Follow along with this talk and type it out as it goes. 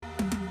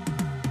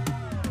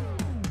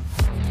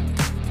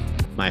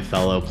My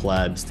fellow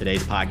plebs,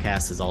 today's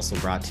podcast is also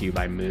brought to you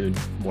by Moon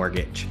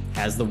Mortgage.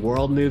 As the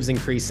world moves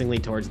increasingly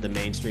towards the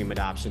mainstream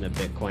adoption of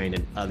Bitcoin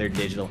and other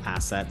digital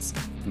assets,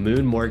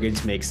 Moon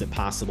Mortgage makes it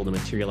possible to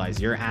materialize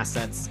your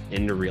assets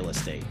into real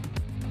estate.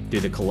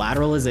 Through the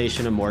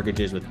collateralization of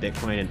mortgages with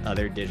Bitcoin and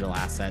other digital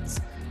assets,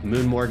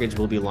 Moon Mortgage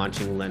will be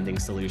launching lending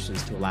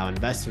solutions to allow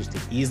investors to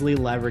easily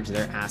leverage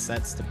their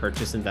assets to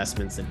purchase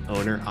investments in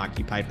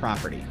owner-occupied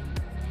property.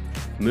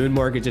 Moon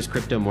Mortgage's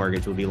crypto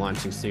mortgage will be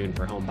launching soon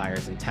for home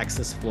buyers in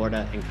Texas,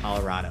 Florida, and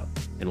Colorado,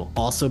 and will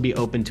also be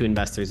open to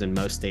investors in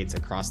most states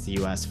across the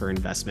U.S. for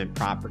investment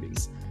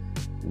properties.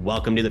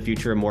 Welcome to the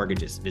future of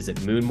mortgages. Visit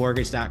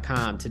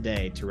moonmortgage.com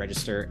today to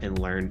register and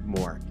learn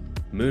more.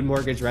 Moon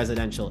Mortgage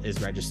Residential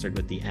is registered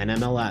with the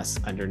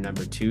NMLS under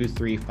number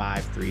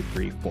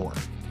 235334.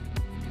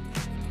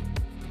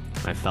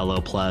 My fellow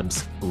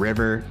plebs,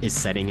 River is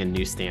setting a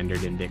new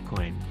standard in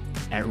Bitcoin.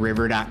 At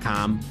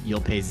river.com,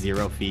 you'll pay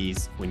zero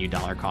fees when you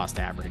dollar cost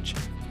average.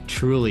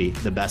 Truly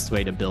the best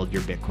way to build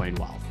your Bitcoin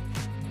wealth.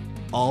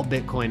 All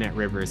Bitcoin at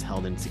River is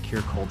held in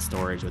secure cold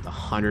storage with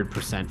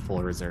 100%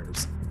 full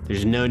reserves.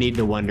 There's no need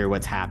to wonder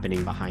what's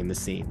happening behind the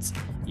scenes.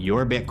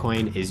 Your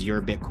Bitcoin is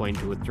your Bitcoin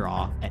to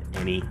withdraw at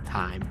any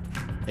time.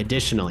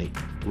 Additionally,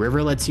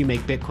 River lets you make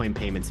Bitcoin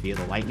payments via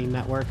the Lightning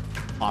Network,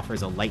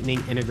 offers a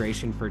Lightning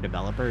integration for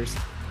developers,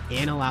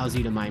 and allows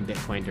you to mine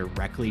Bitcoin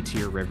directly to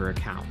your River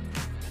account.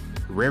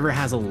 River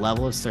has a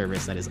level of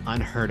service that is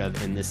unheard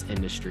of in this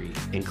industry,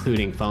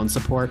 including phone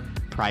support,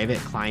 private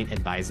client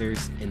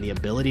advisors, and the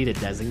ability to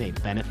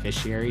designate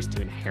beneficiaries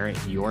to inherit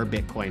your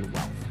Bitcoin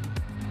wealth.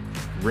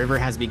 River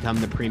has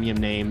become the premium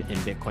name in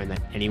Bitcoin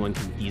that anyone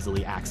can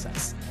easily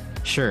access.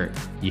 Sure,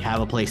 you have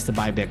a place to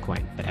buy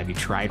Bitcoin, but have you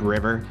tried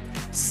River?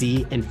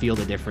 See and feel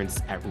the difference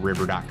at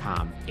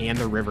river.com and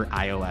the River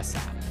iOS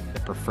app,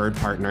 the preferred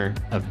partner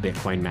of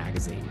Bitcoin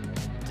Magazine.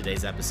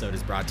 Today's episode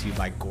is brought to you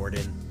by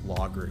Gordon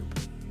Law Group.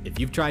 If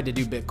you've tried to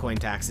do Bitcoin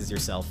taxes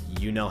yourself,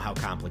 you know how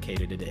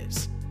complicated it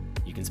is.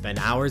 You can spend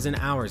hours and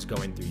hours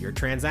going through your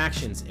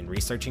transactions and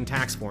researching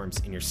tax forms,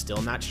 and you're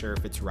still not sure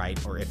if it's right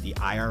or if the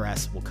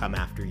IRS will come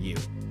after you.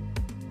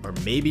 Or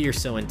maybe you're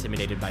so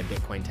intimidated by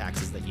Bitcoin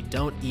taxes that you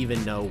don't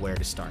even know where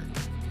to start.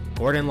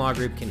 Gordon Law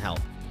Group can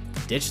help.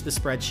 Ditch the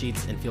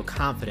spreadsheets and feel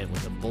confident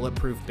with a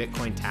bulletproof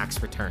Bitcoin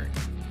tax return.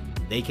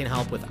 They can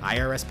help with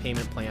IRS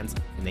payment plans,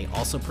 and they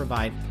also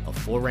provide a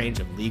full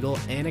range of legal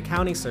and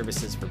accounting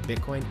services for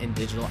Bitcoin and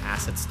digital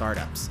asset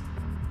startups.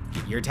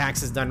 Get your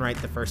taxes done right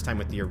the first time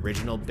with the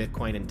original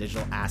Bitcoin and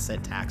digital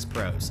asset tax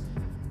pros.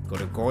 Go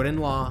to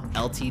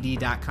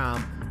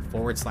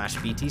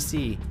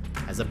gordonlawltd.com/BTC.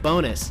 As a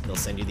bonus, they'll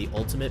send you the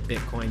ultimate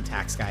Bitcoin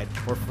tax guide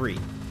for free.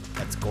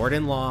 That's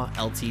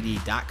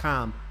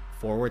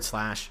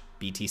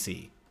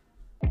gordonlawltd.com/BTC.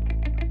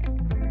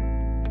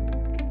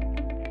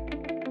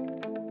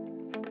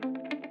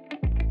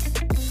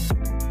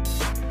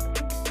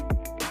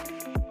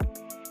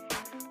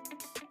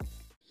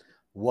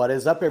 What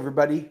is up,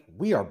 everybody?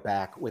 We are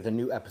back with a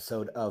new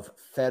episode of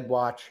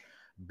FedWatch.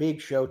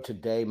 Big show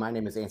today. My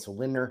name is Ansel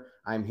Lindner.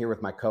 I'm here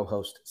with my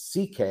co-host,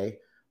 CK.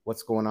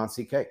 What's going on,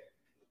 CK?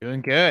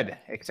 Doing good.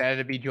 Excited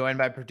to be joined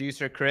by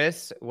producer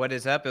Chris. What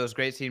is up? It was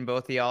great seeing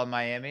both of y'all in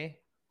Miami.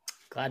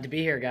 Glad to be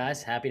here,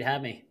 guys. Happy to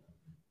have me.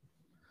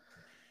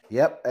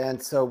 Yep,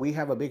 and so we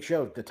have a big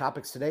show. The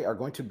topics today are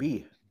going to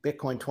be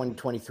Bitcoin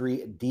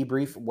 2023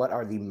 debrief. What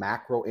are the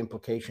macro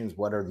implications?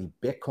 What are the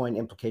Bitcoin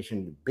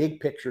implications? Big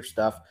picture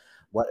stuff.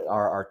 What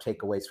are our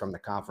takeaways from the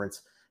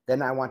conference?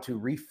 Then I want to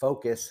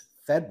refocus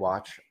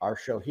FedWatch, our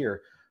show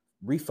here,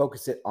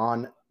 refocus it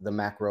on the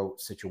macro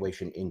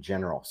situation in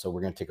general. So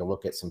we're going to take a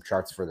look at some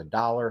charts for the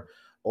dollar,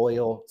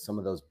 oil, some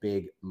of those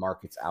big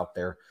markets out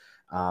there.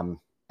 And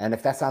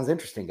if that sounds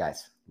interesting,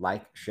 guys,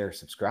 like, share,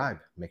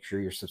 subscribe. Make sure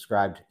you're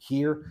subscribed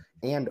here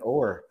and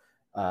or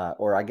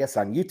I guess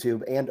on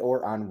YouTube and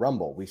or on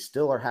Rumble. We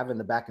still are having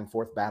the back and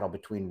forth battle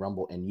between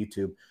Rumble and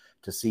YouTube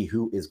to see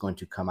who is going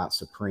to come out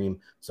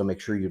supreme. So make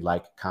sure you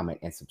like, comment,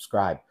 and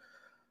subscribe.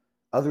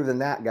 Other than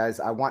that, guys,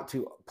 I want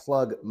to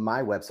plug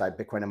my website,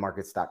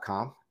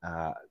 bitcoinandmarkets.com.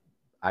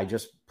 I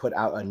just put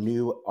out a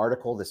new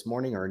article this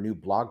morning, or a new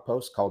blog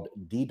post called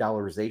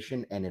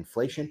De-Dollarization and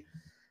Inflation.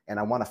 And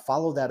I want to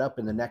follow that up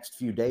in the next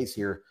few days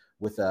here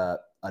with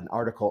an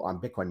article on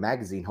Bitcoin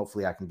Magazine.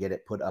 Hopefully I can get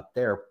it put up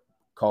there,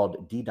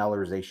 called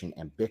De-Dollarization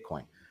and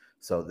Bitcoin.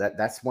 So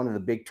that's one of the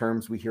big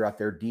terms we hear out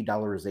there,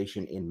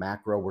 de-dollarization in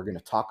macro. We're going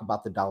to talk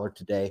about the dollar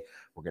today.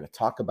 We're going to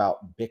talk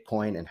about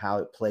Bitcoin and how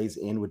it plays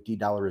in with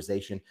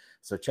de-dollarization.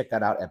 So check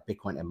that out at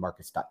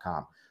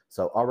bitcoinandmarkets.com.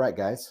 So, all right,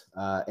 guys,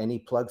 any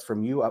plugs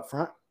from you up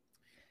front?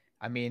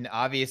 I mean,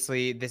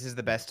 obviously, this is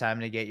the best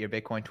time to get your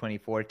Bitcoin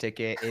 24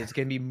 ticket. It's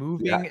going to be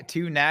moving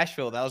to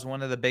Nashville. That was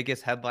one of the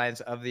biggest headlines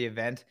of the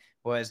event,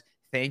 was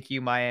thank you,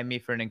 Miami,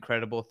 for an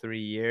incredible 3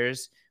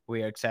 years.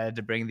 We are excited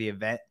to bring the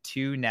event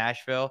to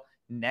Nashville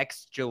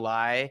next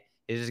July.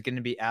 It is going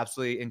to be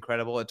absolutely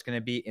incredible. It's going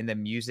to be in the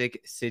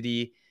Music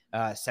City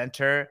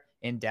Center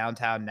in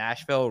downtown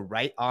Nashville,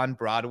 right on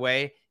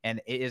Broadway. And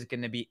it is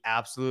going to be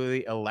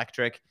absolutely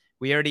electric.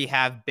 We already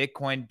have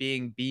Bitcoin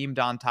being beamed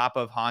on top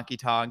of honky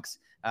tonks.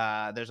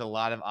 There's a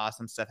lot of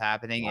awesome stuff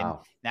happening, and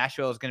Wow.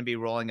 Nashville is going to be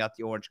rolling out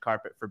the orange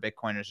carpet for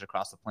Bitcoiners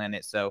across the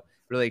planet. So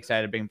really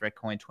excited to bring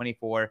Bitcoin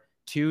 24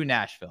 to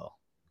Nashville.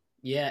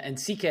 Yeah, and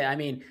CK, I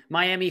mean,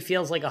 Miami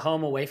feels like a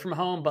home away from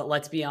home, but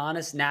let's be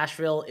honest,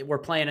 Nashville, we're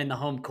playing in the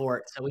home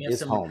court. So we have Is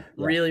some home.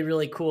 Yeah. really,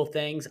 really cool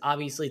things.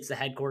 Obviously, it's the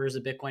headquarters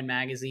of Bitcoin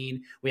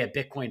Magazine. We have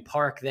Bitcoin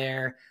Park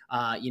there.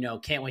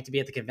 Can't wait to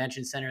be at the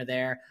convention center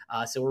there.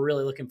 So we're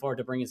really looking forward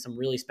to bringing some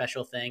really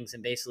special things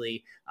and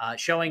basically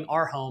showing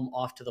our home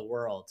off to the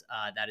world.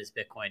 That is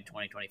Bitcoin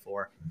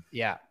 2024.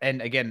 Yeah.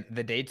 And again,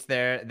 the dates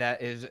there,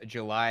 that is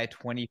July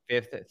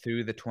 25th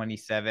through the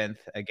 27th.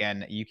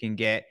 Again, you can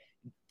get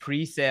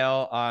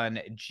pre-sale on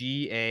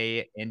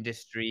GA,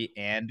 industry,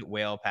 and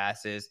whale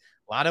passes.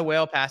 A lot of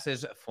whale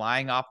passes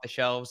flying off the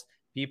shelves.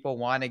 People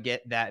want to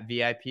get that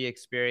VIP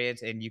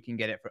experience, and you can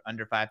get it for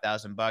under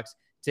 $5,000.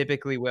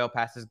 Typically, whale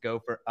passes go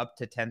for up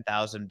to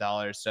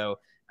 $10,000. So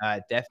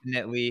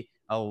definitely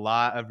a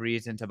lot of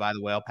reason to buy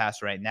the whale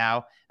pass right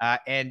now.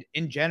 And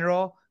in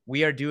general,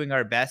 we are doing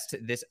our best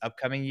this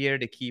upcoming year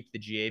to keep the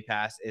GA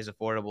pass as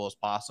affordable as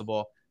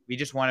possible. We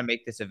just want to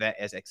make this event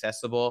as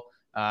accessible.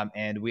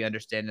 And we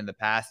understand in the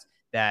past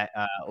that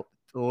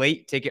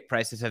late ticket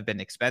prices have been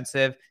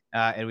expensive,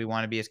 and we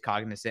want to be as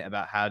cognizant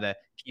about how to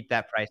keep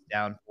that price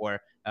down for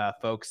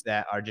folks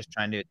that are just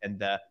trying to attend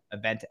the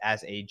event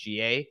as a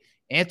GA.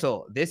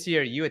 Antle, this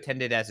year you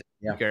attended as a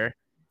speaker.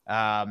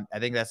 I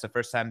think that's the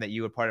first time that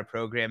you were part of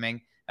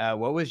programming.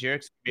 What was your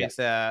experience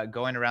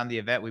going around the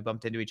event? We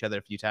bumped into each other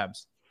a few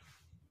times.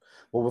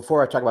 Well,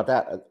 before I talk about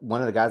that,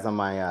 one of the guys on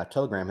my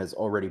Telegram has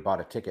already bought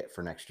a ticket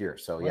for next year.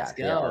 So Let's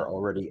they go. are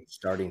already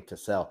starting to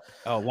sell.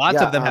 Oh, lots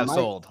of them have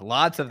sold.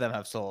 Lots of them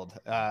have sold.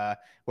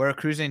 We're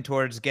cruising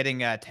towards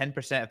getting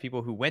 10% of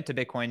people who went to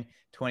Bitcoin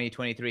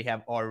 2023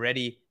 have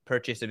already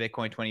purchased a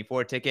Bitcoin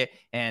 24 ticket.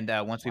 And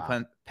once we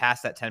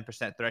pass that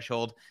 10%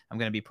 threshold, I'm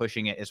going to be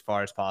pushing it as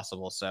far as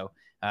possible. So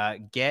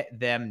get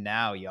them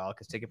now, y'all,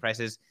 because ticket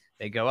prices,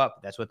 they go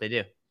up. That's what they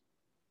do.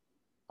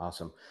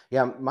 Awesome.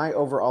 Yeah, my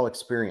overall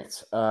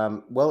experience.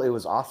 Well, it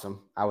was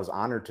awesome. I was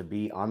honored to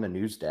be on the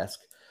news desk.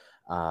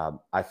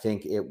 I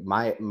think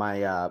my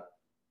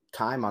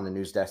time on the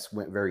news desk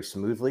went very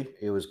smoothly.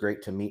 It was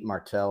great to meet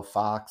Martell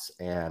Fox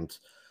and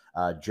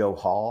Joe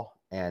Hall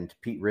and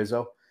Pete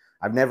Rizzo.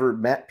 I've never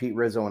met Pete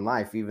Rizzo in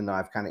life, even though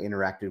I've kind of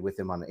interacted with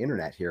him on the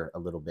internet here a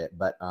little bit.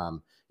 But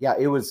yeah,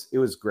 it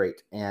was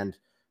great. And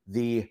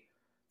the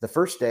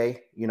first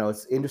day,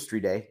 it's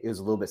industry day. It was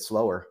a little bit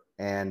slower.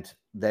 And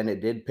then it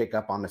did pick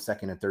up on the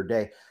second and third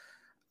day.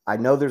 I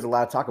know there's a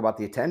lot of talk about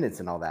the attendance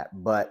and all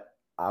that, but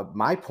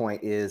my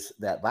point is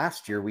that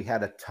last year we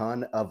had a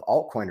ton of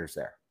altcoiners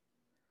there.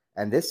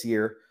 And this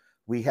year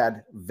we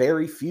had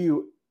very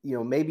few,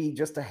 maybe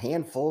just a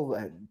handful,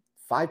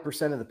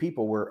 5% of the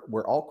people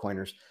were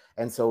altcoiners.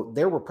 And so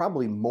there were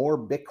probably more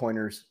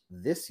Bitcoiners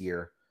this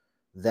year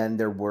than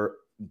there were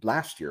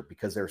last year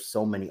because there's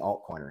so many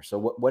altcoiners. So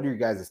what are your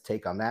guys'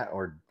 take on that?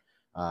 Or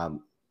do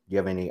you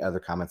have any other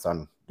comments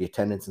on the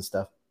attendance and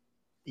stuff?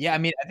 Yeah, I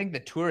mean, I think the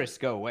tourists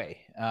go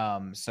away.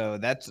 So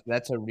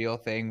that's a real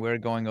thing. We're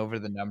going over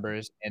the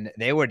numbers, and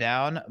they were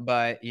down,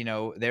 but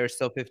they were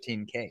still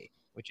 15K,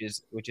 which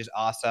is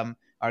awesome.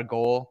 Our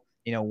goal,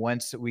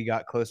 once we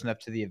got close enough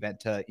to the event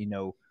to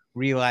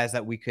realize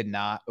that we could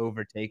not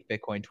overtake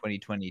Bitcoin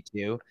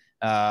 2022,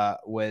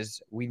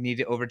 was we need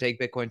to overtake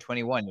Bitcoin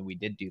 21, and we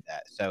did do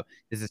that. So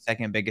this is the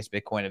second biggest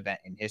Bitcoin event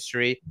in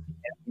history.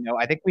 And,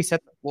 I think we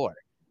set the floor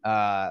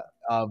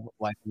of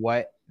like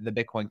what the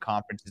Bitcoin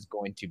conference is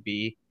going to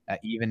be,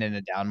 even in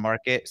a down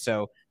market.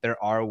 So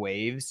there are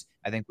waves.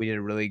 I think we did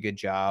a really good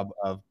job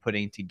of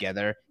putting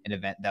together an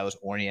event that was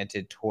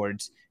oriented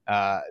towards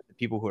the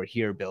people who are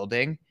here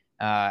building.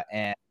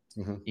 And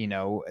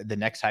the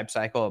next hype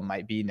cycle, it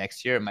might be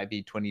next year, it might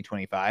be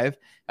 2025,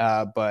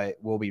 but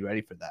we'll be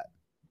ready for that.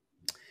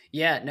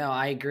 Yeah, no,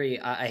 I agree.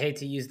 I hate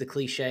to use the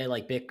cliche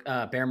like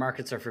bear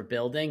markets are for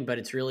building, but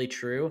it's really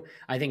true.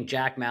 I think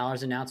Jack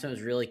Mallers' announcement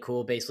was really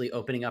cool, basically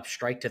opening up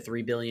Strike to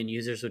 3 billion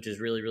users, which is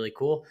really, really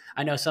cool.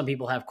 I know some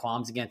people have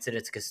qualms against it.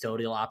 It's a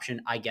custodial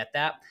option. I get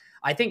that.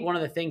 I think one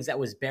of the things that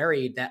was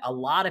buried that a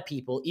lot of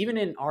people, even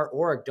in our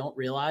org, don't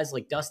realize,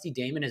 like Dusty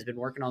Damon has been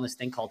working on this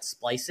thing called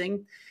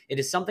splicing. It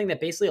is something that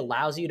basically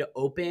allows you to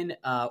open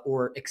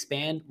or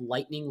expand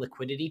Lightning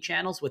liquidity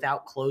channels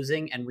without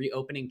closing and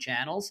reopening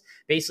channels.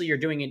 Basically, you're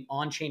doing an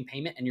on-chain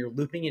payment and you're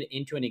looping it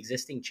into an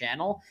existing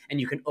channel, and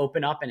you can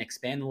open up and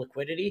expand the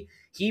liquidity.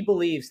 He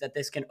believes that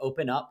this can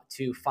open up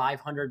to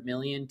 500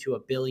 million to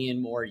 1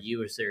 billion more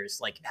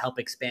users, like help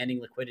expanding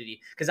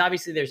liquidity. Because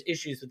obviously there's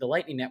issues with the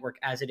Lightning Network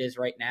as it is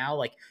right now. now.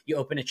 Like you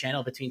open a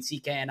channel between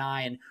CK and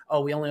I, and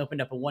we only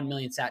opened up a 1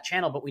 million sat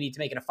channel, but we need to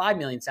make it a 5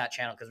 million sat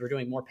channel because we're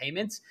doing more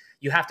payments.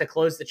 You have to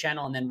close the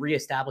channel and then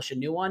reestablish a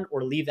new one,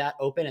 or leave that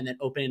open and then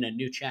open in a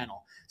new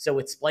channel. So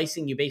with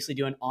splicing, you basically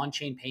do an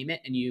on-chain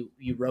payment and you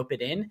rope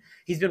it in.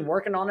 He's been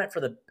working on it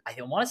for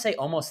I want to say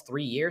almost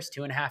 3 years,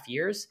 2.5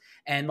 years.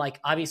 And like,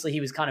 obviously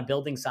he was kind of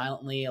building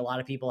silently. A lot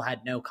of people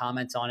had no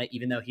comments on it,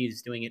 even though he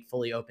was doing it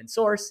fully open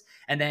source.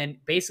 And then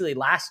basically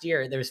last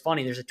year, there's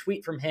a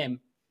tweet from him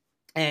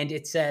and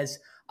it says,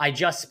 I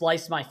just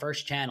spliced my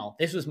first channel.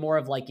 This was more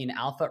of like in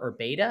alpha or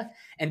beta.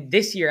 And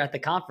this year at the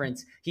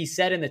conference, he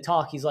said in the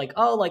talk, he's like,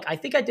 I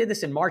think I did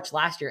this in March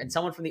last year. And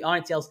someone from the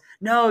audience yells,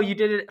 no, you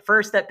did it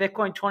first at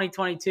Bitcoin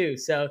 2022.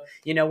 So,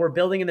 we're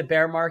building in the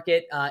bear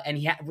market.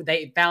 And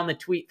they found the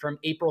tweet from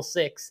April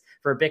 6th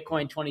for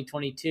Bitcoin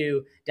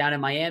 2022 down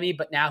in Miami.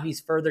 But now he's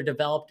further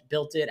developed,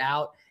 built it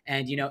out.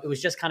 And, it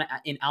was just kind of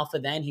in alpha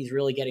then. He's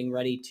really getting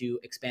ready to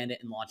expand it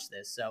and launch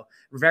this. So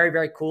very,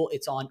 very cool.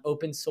 It's on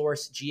open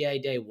source GA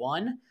day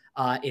 1.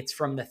 It's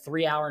from the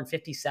 3 hour and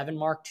 57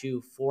 mark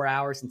to 4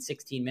 hours and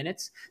 16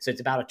 minutes. So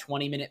it's about a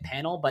 20-minute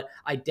panel, but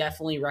I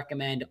definitely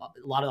recommend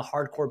a lot of the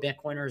hardcore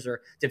Bitcoiners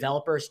or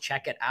developers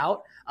check it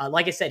out.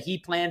 Like I said, he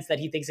plans that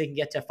he thinks he can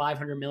get to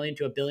 500 million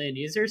to 1 billion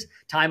users.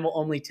 Time will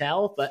only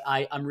tell, but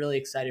I'm really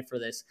excited for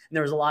this. And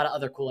there was a lot of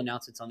other cool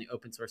announcements on the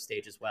open source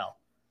stage as well.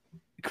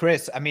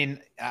 Chris, I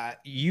mean,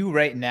 you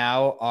right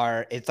now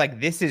it's like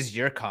this is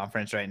your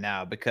conference right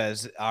now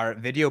because our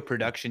video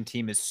production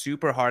team is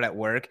super hard at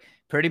work,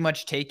 pretty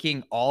much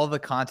taking all the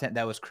content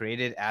that was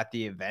created at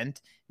the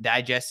event,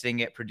 digesting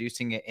it,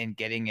 producing it, and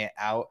getting it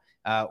out.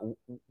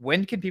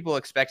 When can people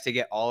expect to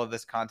get all of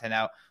this content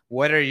out?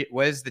 What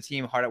is the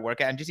team hard at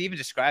work at? And just even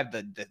describe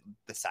the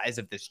size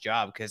of this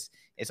job, because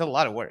it's a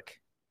lot of work.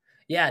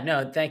 Yeah,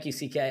 no, thank you,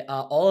 CK.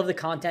 All of the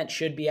content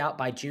should be out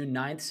by June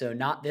 9th. So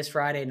not this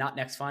Friday, not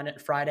next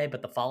Friday,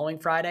 but the following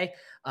Friday.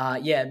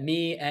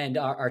 Me and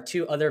our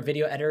 2 other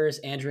video editors,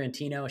 Andrew and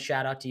Tino, a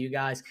shout out to you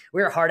guys.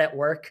 We're hard at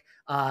work.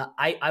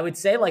 I would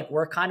say like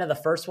we're kind of the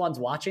first ones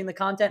watching the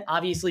content.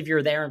 Obviously, if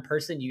you're there in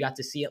person, you got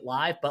to see it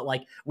live, but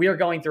like we are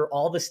going through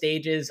all the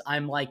stages.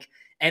 I'm like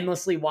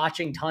endlessly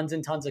watching tons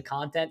and tons of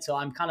content. So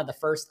I'm kind of the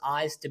first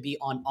eyes to be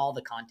on all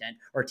the content,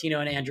 or Tino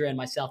and Andrea and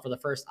myself are the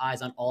first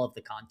eyes on all of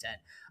the content.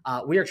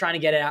 We are trying to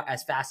get it out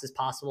as fast as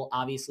possible.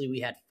 Obviously, we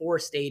had 4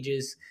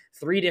 stages,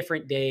 3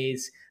 different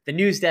days. The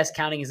news desk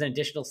counting is an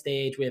additional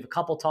stage. We have a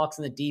couple talks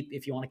in the deep,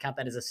 if you want to count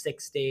that as a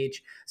 6th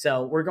stage.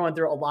 So we're going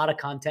through a lot of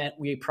content.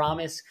 We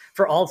promise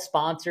for all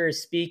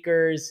sponsors,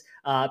 speakers,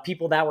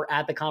 people that were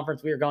at the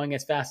conference, we are going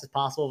as fast as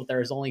possible, but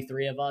there's only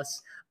 3 of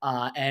us.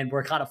 And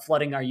we're kind of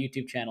flooding our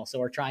YouTube channel. So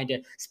we're trying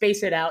to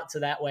space it out so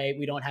that way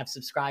we don't have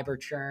subscriber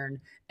churn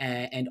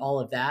and all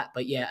of that.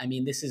 But yeah, I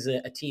mean, this is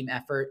a team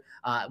effort.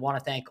 I want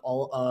to thank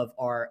all of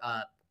our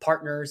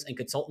partners and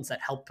consultants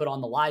that helped put on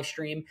the live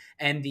stream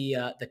and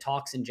the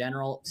talks in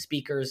general,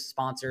 speakers,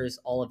 sponsors,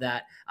 all of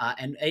that,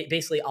 and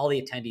basically all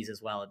the attendees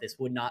as well. This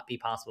would not be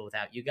possible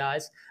without you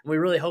guys. And we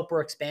really hope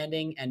we're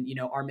expanding. And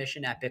our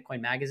mission at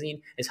Bitcoin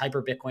Magazine is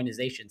hyper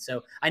Bitcoinization.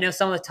 So I know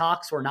some of the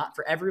talks were not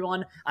for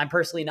everyone. I'm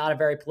personally not a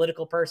very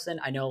political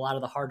person. I know a lot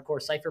of the hardcore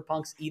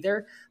cypherpunks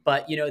either,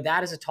 but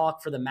that is a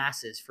talk for the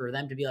masses, for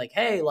them to be like,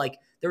 hey, like,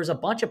 there was a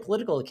bunch of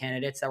political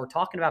candidates that were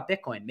talking about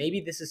Bitcoin.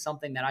 Maybe this is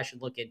something that I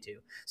should look into.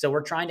 So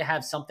we're trying to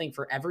have something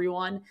for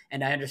everyone.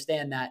 And I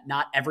understand that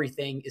not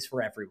everything is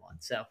for everyone.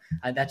 So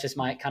that's just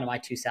my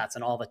 2 cents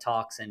on all the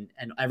talks and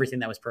everything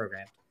that was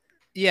programmed.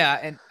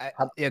 Yeah.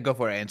 And go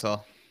for it,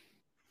 Ansel.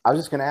 I was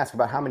just going to ask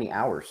about how many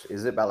hours.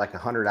 Is it about like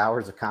 100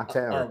 hours of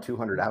content or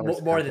 200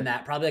 hours? More than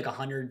that, probably like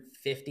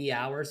 150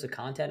 hours of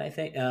content, I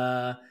think.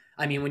 I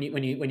mean, when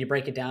you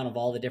break it down of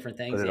all the different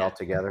things. Put it all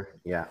together.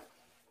 Yeah.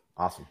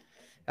 Awesome.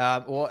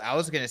 Well, I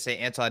was going to say,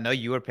 Ansel, I know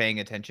you were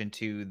paying attention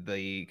to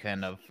the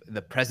kind of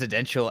the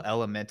presidential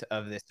element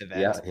of this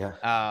event.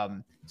 Yeah.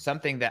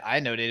 Something that I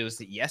noted was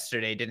that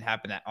yesterday didn't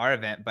happen at our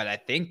event, but I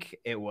think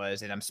it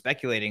was, and I'm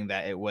speculating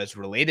that it was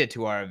related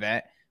to our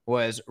event,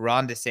 was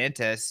Ron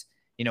DeSantis,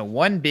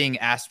 one being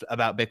asked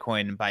about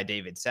Bitcoin by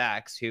David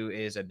Sachs, who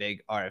is a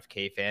big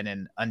RFK fan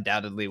and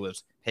undoubtedly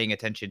was paying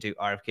attention to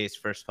RFK's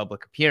first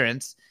public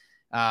appearance.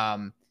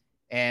 And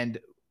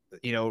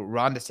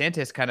Ron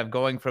DeSantis kind of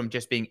going from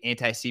just being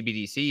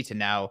anti-CBDC to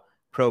now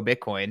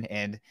pro-Bitcoin.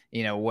 And,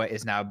 what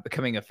is now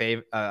becoming a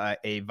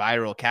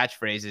viral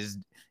catchphrase is,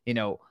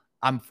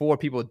 I'm for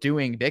people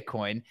doing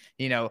Bitcoin.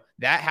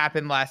 That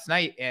happened last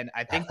night. And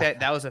I think that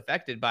was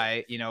affected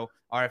by,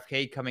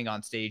 RFK coming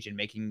on stage and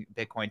making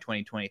Bitcoin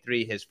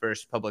 2023 his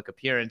first public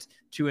appearance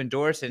to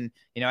endorse. And,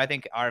 I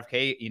think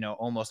RFK,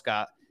 almost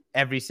got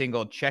every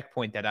single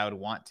checkpoint that I would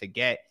want to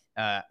get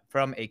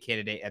from a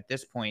candidate at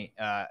this point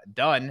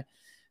done.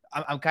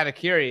 I'm kind of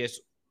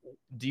curious.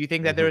 Do you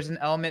think that there is an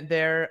element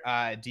there?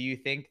 Do you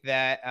think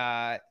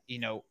that,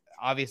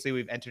 obviously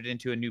we've entered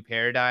into a new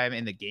paradigm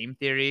in the game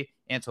theory?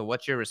 Ansel,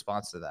 what's your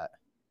response to that?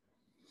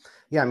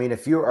 Yeah, I mean,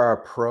 if you are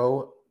a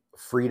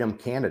pro-freedom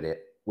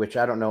candidate, which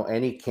I don't know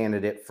any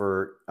candidate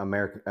for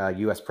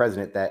U.S.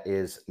 president that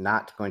is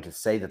not going to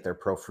say that they're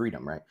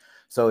pro-freedom, right?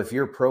 So if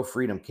you're a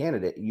pro-freedom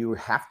candidate, you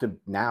have to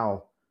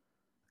now,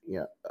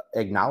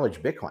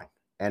 acknowledge Bitcoin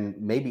and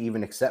maybe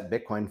even accept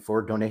Bitcoin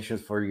for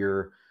donations for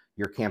your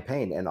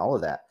campaign and all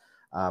of that.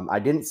 I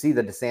didn't see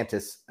the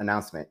DeSantis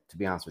announcement, to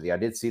be honest with you. I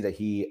did see that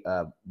he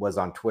was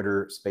on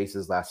Twitter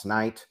Spaces last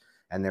night,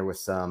 and there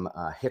was some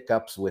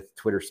hiccups with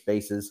Twitter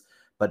Spaces,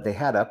 but they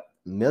had up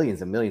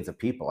millions and millions of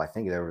people. I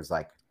think there was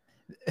like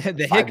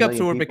the hiccups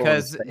were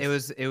because it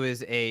was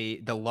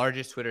the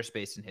largest Twitter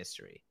space in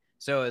history.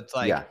 So it's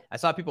like, yeah. I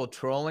saw people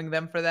trolling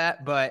them for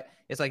that, but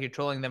it's like you're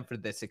trolling them for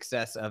the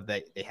success of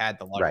they had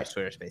the largest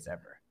Twitter space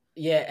ever.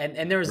 Yeah,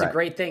 and there was a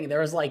great thing. There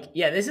was like,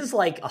 this is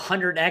like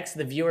 100x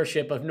the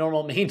viewership of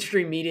normal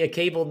mainstream media,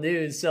 cable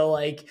news. So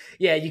like,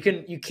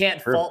 you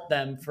can't fault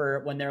them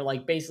for when they're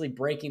like basically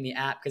breaking the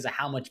app because of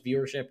how much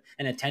viewership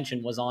and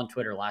attention was on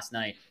Twitter last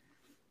night.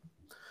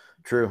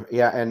 True.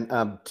 Yeah.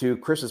 And to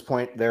Chris's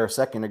point there a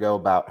second ago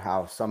about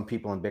how some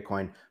people in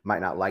Bitcoin might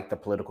not like the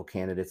political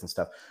candidates and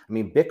stuff. I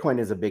mean, Bitcoin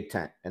is a big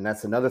tent. And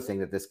that's another thing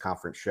that this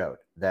conference showed,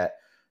 that,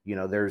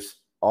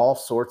 there's all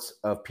sorts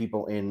of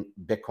people in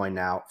Bitcoin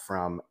now,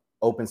 from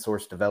open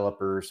source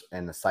developers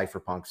and the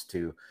cypherpunks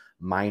to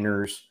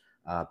miners,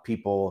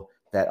 people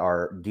that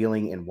are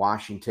dealing in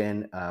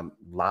Washington,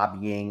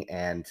 lobbying,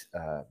 and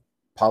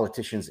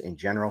politicians in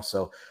general.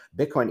 So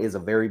Bitcoin is a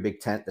very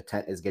big tent. The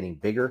tent is getting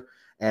bigger.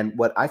 And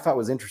what I thought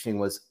was interesting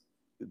was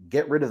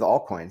get rid of the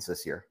altcoins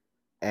this year.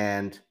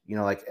 And,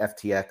 like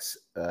FTX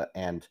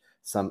and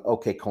some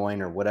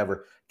OKCoin or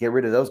whatever, get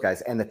rid of those guys.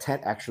 And the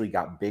tent actually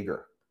got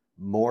bigger.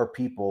 More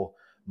people,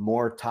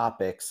 more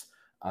topics,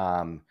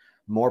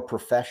 more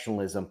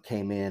professionalism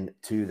came in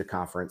to the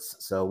conference.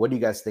 So what do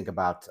you guys think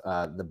about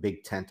the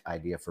big tent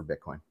idea for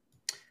Bitcoin?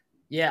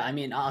 Yeah, I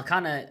mean,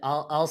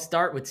 I'll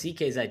start with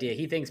CK's idea.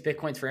 He thinks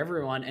Bitcoin's for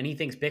everyone, and he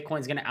thinks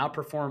Bitcoin's going to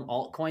outperform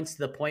altcoins to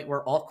the point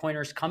where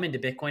altcoiners come into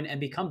Bitcoin and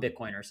become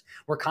Bitcoiners.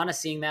 We're kind of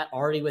seeing that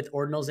already with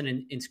ordinals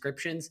and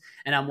inscriptions,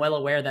 and I'm well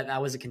aware that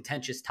that was a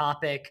contentious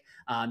topic.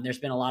 There's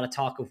been a lot of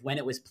talk of when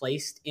it was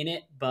placed in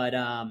it, but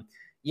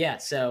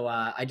so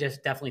I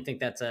just definitely think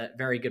that's a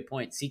very good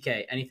point. CK,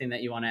 anything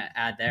that you want to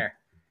add there?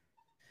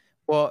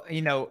 Well,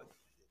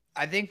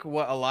 I think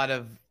what a lot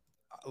of,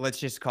 let's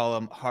just call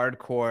them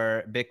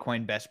hardcore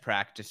Bitcoin best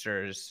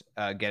practitioners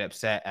get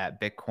upset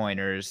at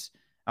Bitcoiners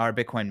or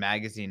Bitcoin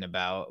Magazine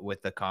about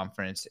with the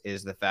conference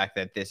is the fact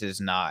that this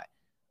is not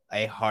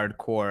a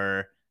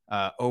hardcore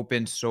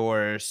open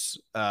source,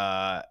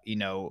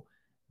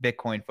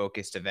 Bitcoin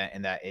focused event,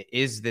 and that it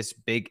is this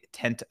big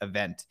tent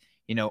event.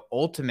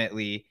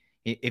 Ultimately,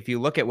 if you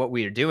look at what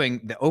we are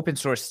doing, the open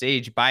source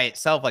stage by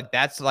itself, like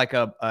that's like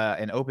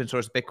an open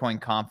source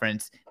Bitcoin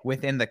conference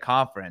within the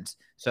conference.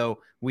 So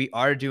we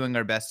are doing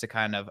our best to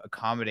kind of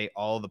accommodate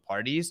all the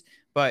parties,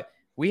 but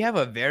we have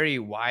a very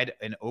wide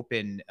and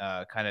open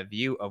kind of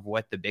view of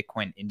what the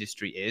Bitcoin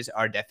industry is.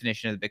 Our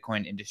definition of the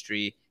Bitcoin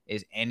industry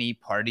is any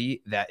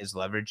party that is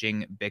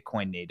leveraging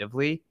Bitcoin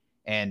natively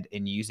and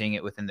in using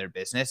it within their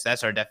business.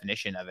 That's our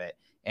definition of it.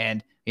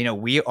 And,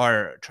 we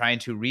are trying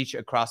to reach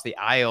across the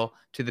aisle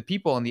to the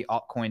people in the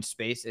altcoin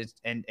space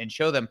and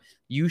show them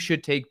you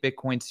should take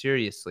Bitcoin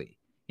seriously.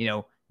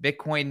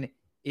 Bitcoin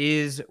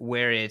is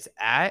where it's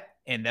at,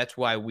 and that's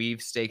why we've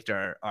staked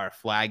our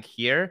flag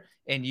here.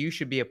 And you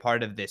should be a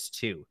part of this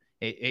too.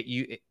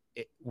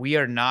 We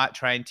are not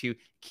trying to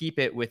keep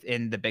it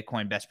within the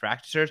Bitcoin best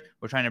practitioners.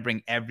 We're trying to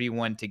bring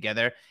everyone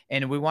together.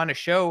 And we want to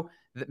show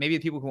that maybe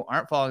the people who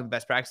aren't following the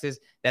best practices,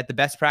 that the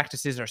best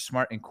practices are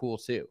smart and cool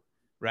too.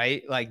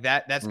 Right? Like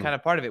that's kind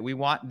of part of it. We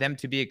want them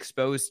to be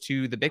exposed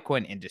to the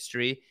Bitcoin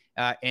industry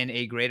in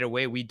a greater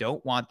way. We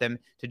don't want them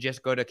to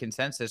just go to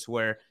consensus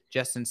where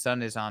Justin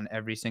Sun is on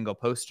every single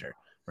poster.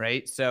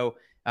 Right. So,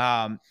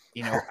 I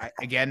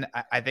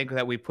think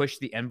that we push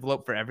the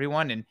envelope for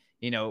everyone, and,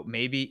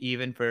 maybe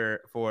even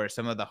for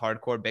some of the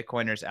hardcore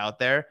Bitcoiners out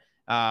there,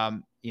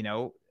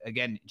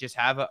 again, just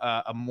have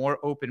a more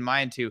open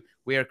mind to,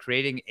 we are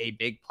creating a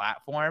big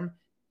platform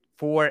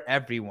for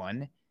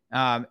everyone.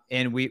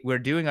 And we're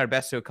doing our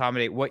best to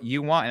accommodate what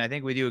you want. And I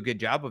think we do a good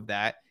job of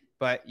that,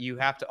 but you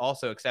have to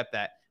also accept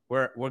that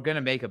we're going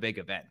to make a big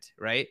event,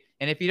 right?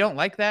 And if you don't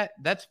like that,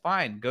 that's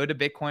fine. Go to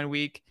Bitcoin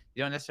Week.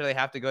 You don't necessarily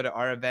have to go to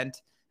our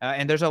event.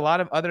 And there's a lot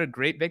of other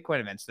great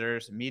Bitcoin events.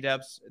 There's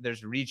meetups,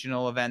 there's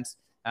regional events,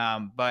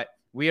 but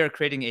we are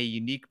creating a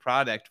unique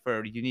product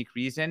for a unique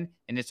reason.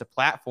 And it's a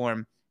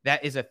platform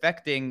that is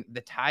affecting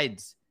the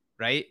tides,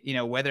 right?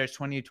 Whether it's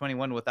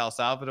 2021 with El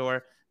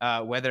Salvador,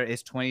 whether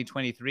it's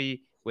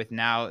 2023 with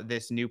now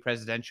this new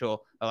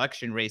presidential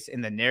election race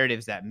and the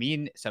narratives that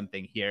mean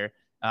something here.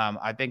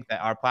 I think that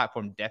our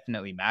platform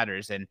definitely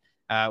matters. And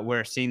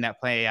we're seeing that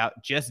play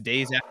out just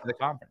days after the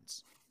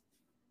conference.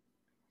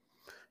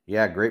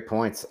 Yeah, great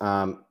points.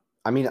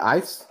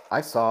 I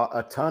saw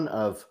a ton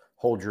of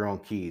hold your own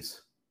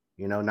keys,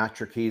 not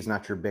your keys,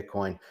 not your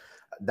Bitcoin.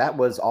 That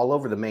was all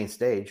over the main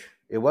stage.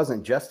 It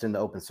wasn't just in the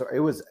open source.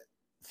 It was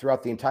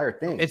throughout the entire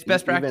thing. It's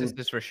best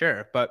practices for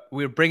sure, but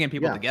we're bringing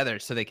people together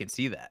so they can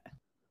see that.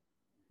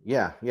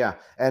 Yeah, yeah.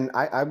 And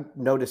I've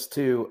noticed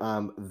too,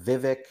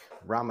 Vivek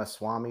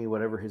Ramaswamy,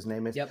 whatever his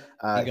name is, Yep,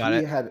 you got he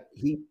it. had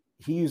he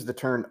used the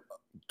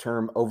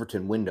term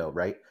Overton window,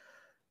 right?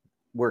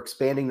 We're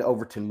expanding the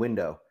Overton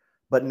window,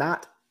 but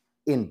not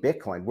in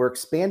Bitcoin. We're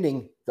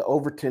expanding the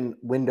Overton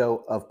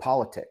window of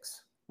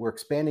politics. We're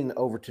expanding the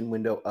Overton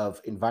window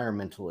of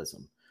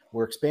environmentalism.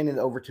 We're expanding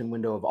the Overton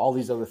window of all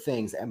these other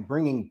things and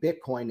bringing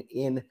Bitcoin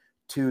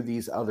into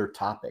these other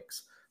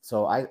topics.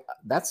 So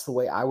that's the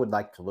way I would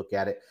like to look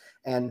at it.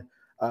 And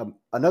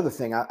another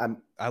thing, I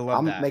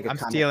love that. make a I'm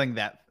comment. stealing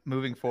that.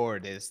 Moving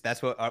forward,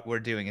 that's what we're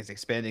doing, is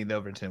expanding the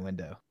Overton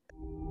window.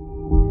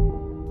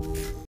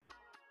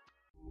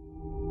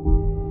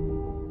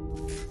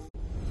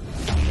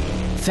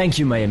 Thank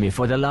you, Miami,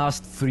 for the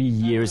last 3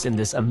 years in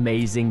this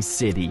amazing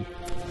city.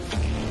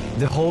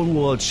 The whole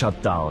world shut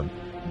down,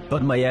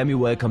 but Miami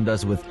welcomed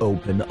us with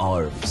open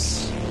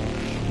arms.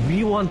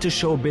 We want to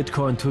show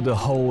Bitcoin to the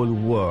whole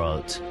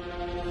world.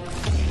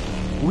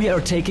 We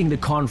are taking the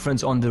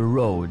conference on the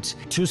road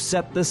to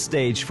set the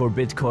stage for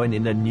Bitcoin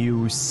in a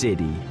new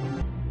city.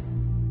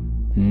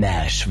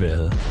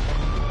 Nashville.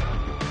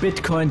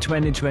 Bitcoin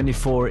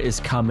 2024 is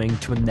coming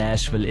to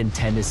Nashville in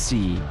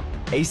Tennessee,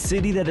 a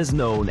city that is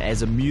known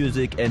as a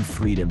music and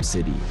freedom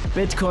city.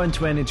 Bitcoin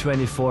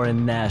 2024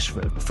 in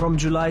Nashville from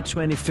July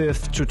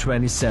 25th to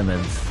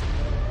 27th.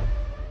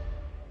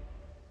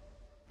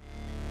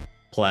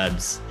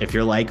 Plebs, if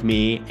you're like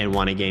me and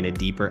want to gain a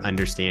deeper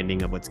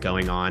understanding of what's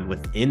going on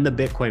within the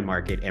Bitcoin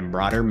market and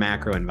broader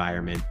macro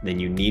environment, then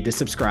you need to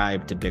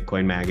subscribe to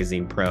Bitcoin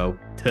Magazine Pro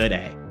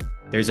today.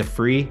 There's a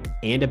free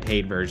and a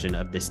paid version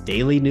of this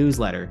daily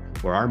newsletter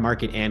where our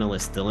market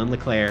analysts Dylan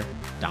LeClaire,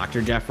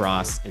 Dr. Jeff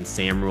Ross, and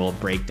Sam Rule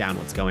break down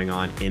what's going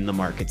on in the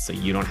market so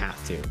you don't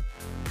have to.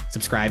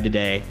 Subscribe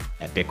today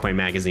at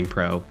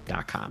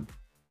bitcoinmagazinepro.com.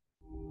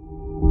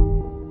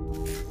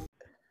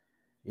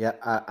 Yeah,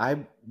 I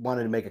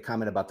wanted to make a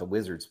comment about the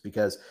Wizards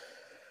because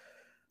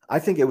I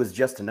think it was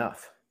just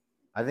enough.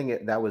 I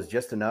think that was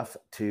just enough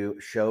to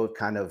show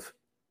kind of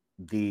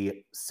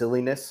the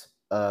silliness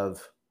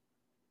of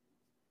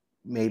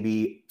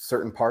maybe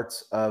certain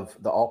parts of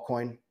the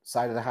altcoin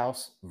side of the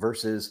house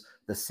versus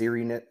the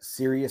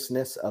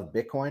seriousness of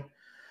Bitcoin.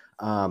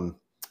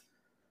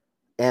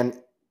 And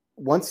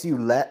once you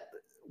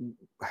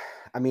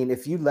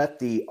if you let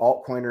the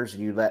altcoiners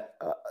and you let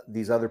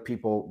these other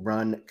people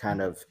run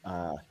kind of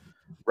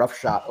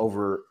roughshod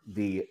over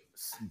the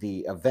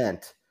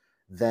event,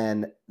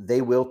 then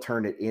they will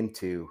turn it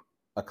into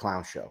a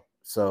clown show.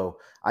 So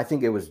I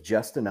think it was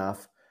just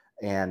enough,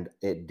 and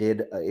it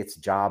did its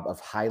job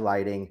of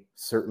highlighting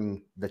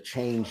the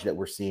change that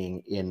we're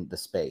seeing in the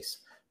space.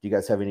 Do you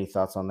guys have any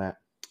thoughts on that?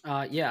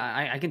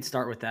 Yeah, I can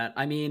start with that.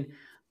 I mean,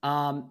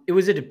 it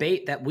was a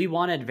debate that we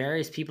wanted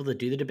various people to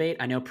do the debate.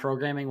 I know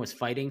programming was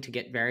fighting to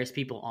get various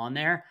people on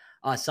there.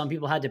 Some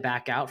people had to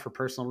back out for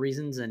personal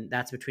reasons, and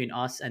that's between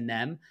us and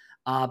them.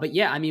 But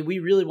yeah, I mean, we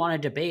really want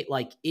to debate,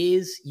 like,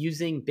 is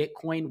using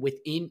Bitcoin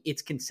within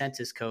its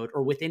consensus code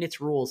or within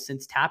its rules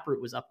since Taproot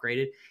was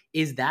upgraded,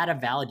 is that a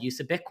valid use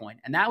of Bitcoin?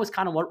 And that was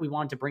kind of what we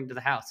wanted to bring to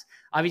the house.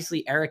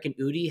 Obviously, Eric and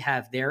Udi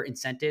have their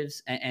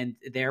incentives and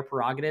their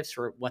prerogatives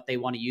for what they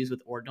want to use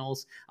with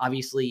ordinals.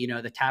 Obviously,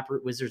 the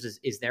Taproot Wizards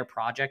is their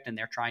project, and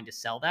they're trying to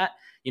sell that.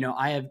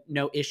 I have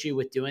no issue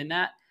with doing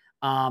that.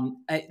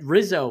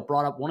 Rizzo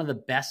brought up one of the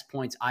best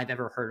points I've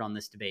ever heard on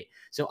this debate.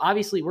 So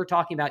obviously we're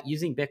talking about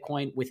using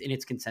Bitcoin within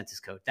its consensus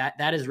code.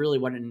 That is really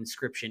what an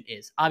inscription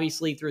is.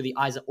 Obviously through the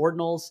eyes of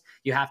ordinals,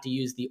 you have to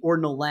use the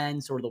ordinal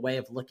lens or the way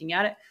of looking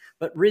at it.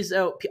 But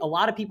Rizzo, a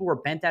lot of people were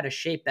bent out of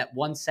shape that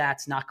one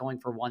sat's not going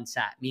for one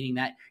sat, meaning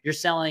that you're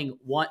selling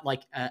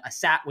a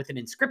sat with an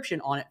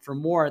inscription on it for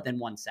more than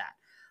one sat.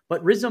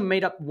 But Rizzo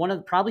made up one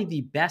of probably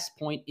the best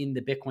point in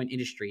the Bitcoin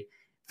industry.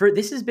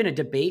 This has been a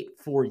debate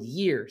for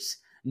years.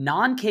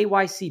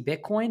 Non-KYC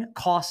Bitcoin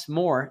costs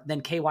more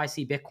than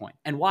KYC Bitcoin.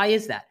 And why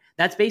is that?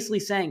 That's basically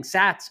saying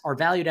sats are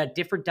valued at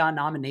different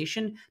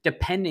denomination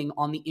depending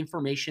on the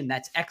information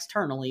that's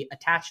externally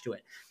attached to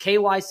it.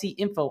 KYC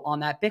info on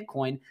that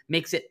Bitcoin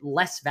makes it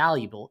less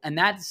valuable. And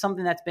that's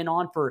something that's been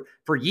on for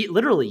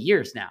literally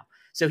years now.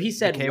 So he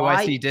said, the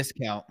KYC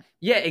discount.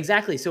 Yeah,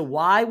 exactly. So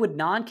why would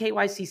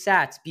non-KYC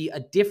sats be a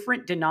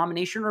different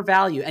denomination or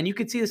value? And you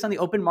could see this on the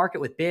open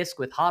market with BISC,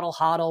 with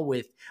HODL,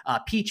 with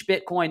Peach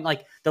Bitcoin.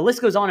 Like the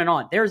list goes on and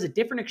on. There is a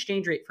different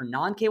exchange rate for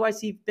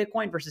non-KYC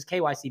Bitcoin versus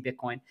KYC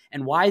Bitcoin.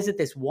 And why is it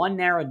this one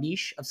narrow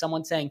niche of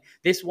someone saying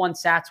this one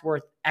sat's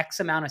worth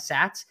X amount of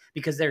sats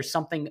because there's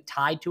something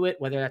tied to it,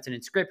 whether that's an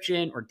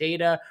inscription or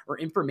data or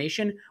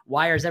information?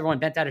 Why is everyone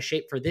bent out of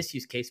shape for this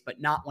use case,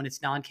 but not when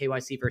it's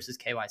non-KYC versus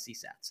KYC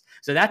sats?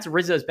 So that's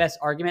Rizzo's best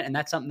argument, and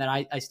that's something that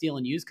I steal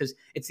and use because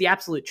it's the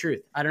absolute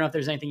truth. I don't know if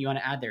there's anything you want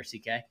to add there,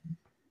 CK.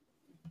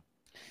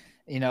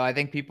 I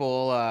think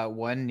people,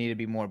 need to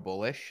be more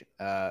bullish.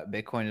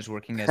 Bitcoin is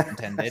working as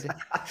intended.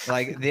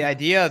 Like the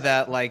idea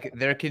that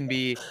there can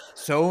be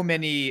so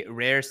many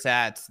rare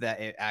sats that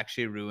it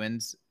actually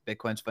ruins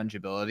Bitcoin's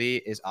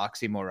fungibility is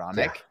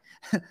oxymoronic.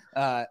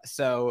 Yeah.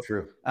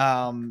 True.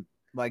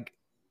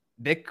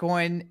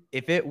 Bitcoin,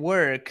 if it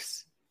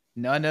works,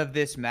 None of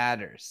this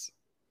matters.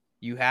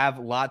 You have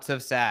lots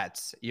of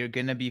sats. You're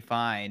going to be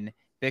fine.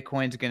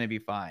 Bitcoin's going to be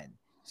fine.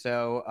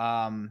 So,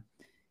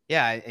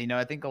 yeah,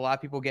 I think a lot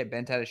of people get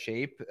bent out of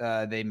shape.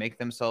 They make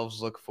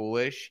themselves look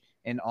foolish.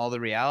 And all the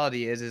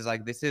reality is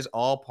like, this is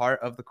all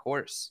part of the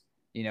course.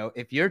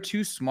 If you're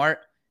too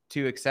smart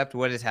to accept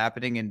what is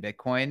happening in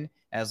Bitcoin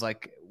as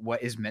like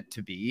what is meant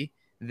to be,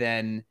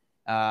 then,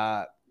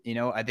 I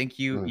think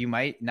you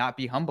might not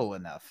be humble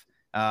enough.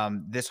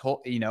 This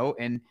whole,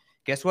 and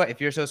guess what?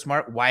 If you're so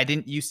smart, why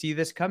didn't you see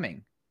this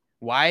coming?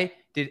 Why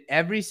did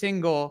every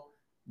single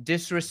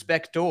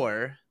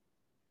disrespector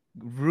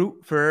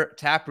root for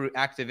Taproot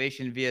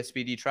activation via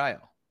speedy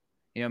trial?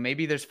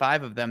 Maybe there's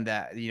 5 of them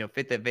that,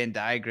 fit the Venn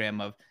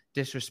diagram of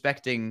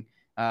disrespecting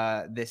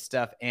this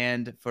stuff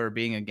and for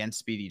being against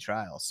speedy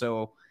trial.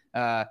 So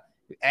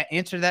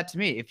answer that to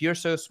me. If you're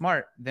so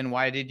smart, then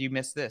why did you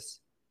miss this?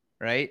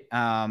 Right.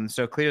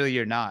 So clearly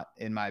you're not,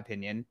 in my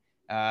opinion.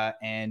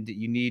 And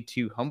you need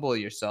to humble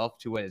yourself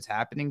to what is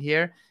happening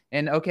here.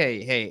 And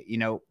okay, hey,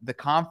 the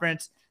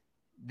conference,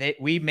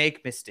 we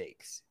make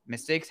mistakes.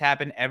 Mistakes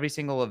happen every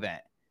single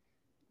event.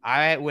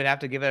 I would have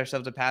to give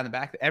ourselves a pat on the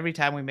back. Every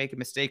time we make a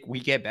mistake, we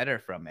get better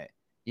from it.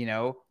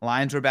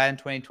 Lines were bad in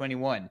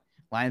 2021.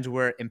 Lines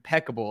were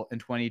impeccable in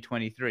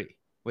 2023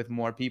 with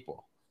more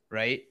people,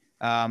 right?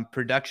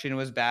 Production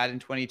was bad in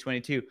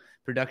 2022.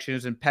 Production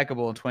was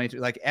impeccable in 2023.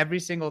 Like every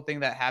single thing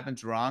that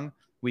happens wrong,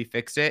 we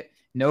fix it.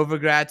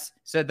 Novogratz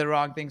said the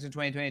wrong things in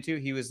 2022.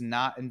 He was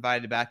not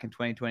invited back in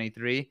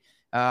 2023.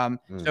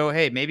 So,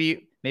 hey,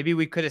 maybe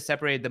we could have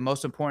separated the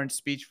most important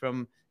speech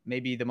from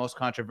maybe the most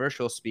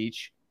controversial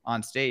speech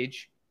on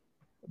stage.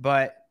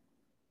 But,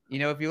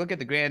 if you look at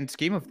the grand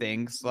scheme of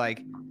things,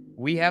 like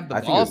we have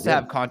the balls to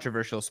have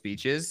controversial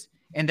speeches,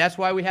 and that's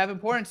why we have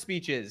important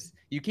speeches.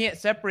 You can't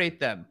separate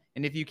them.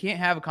 And if you can't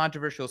have a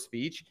controversial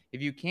speech,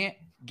 if you can't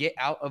get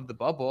out of the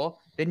bubble,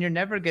 then you're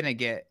never going to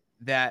get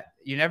that.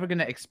 You're never going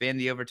to expand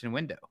the Overton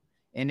window.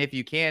 And if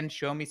you can,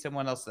 show me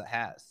someone else that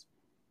has.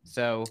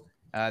 So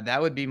that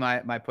would be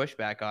my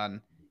pushback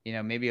on,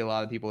 maybe a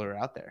lot of people who are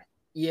out there.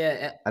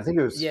 Yeah, I think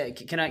it was. Yeah,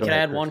 can I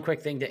add one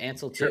quick thing to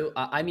Ansel too? Sure.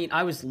 I mean,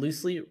 I was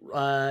loosely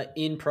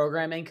in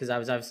programming because I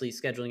was obviously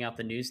scheduling out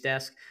the news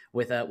desk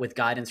with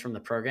guidance from the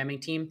programming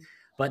team.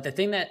 But the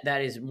thing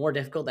that is more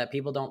difficult that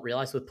people don't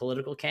realize with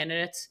political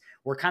candidates,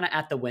 we're kind of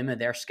at the whim of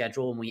their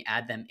schedule when we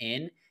add them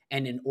in.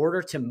 And in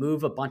order to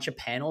move a bunch of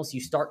panels, you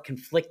start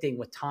conflicting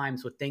with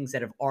times with things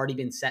that have already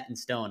been set in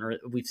stone or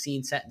we've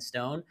seen set in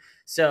stone.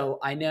 So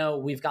I know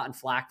we've gotten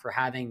flack for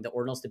having the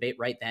ordinals debate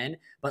right then,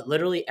 but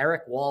literally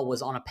Eric Wall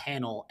was on a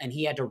panel and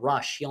he had to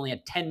rush. He only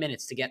had 10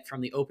 minutes to get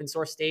from the open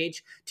source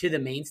stage to the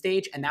main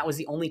stage. And that was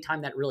the only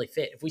time that really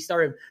fit. If we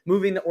started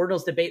moving the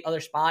ordinals debate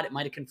other spot, it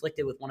might've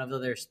conflicted with one of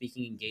their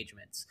speaking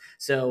engagements.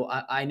 So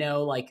I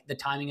know like the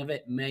timing of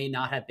it may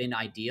not have been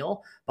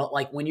ideal, but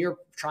like when you're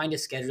trying to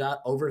schedule out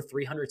over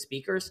 300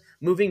 speakers,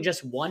 moving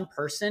just one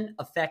person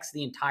affects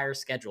the entire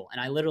schedule. And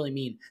I literally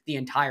mean the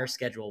entire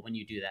schedule when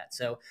you do that.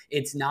 So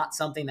it's not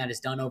something that is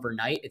done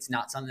overnight. It's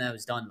not something that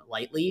was done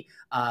lightly.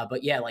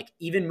 But yeah, like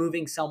even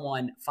moving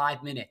someone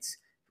 5 minutes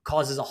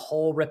causes a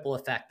whole ripple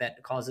effect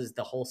that causes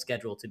the whole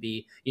schedule to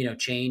be,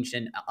 changed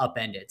and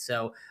upended.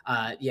 So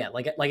yeah,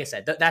 like I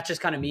said, that's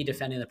just kind of me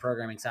defending the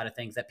programming side of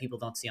things that people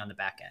don't see on the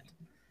back end.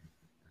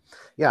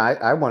 Yeah,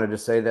 I wanted to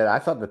say that I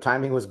thought the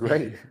timing was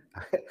great.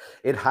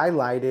 It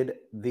highlighted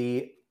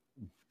the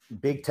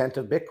big tent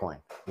of Bitcoin,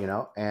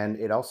 and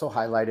it also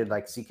highlighted,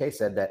 like CK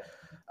said, that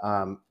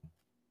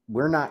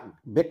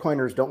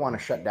Bitcoiners don't want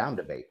to shut down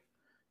debate.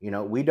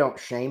 We don't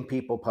shame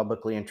people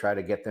publicly and try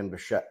to get them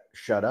to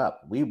shut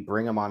up. We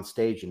bring them on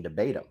stage and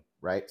debate them,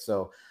 right?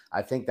 So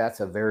I think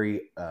that's I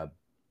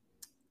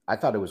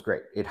thought it was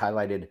great. It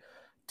highlighted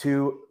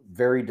 2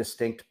 very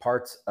distinct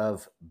parts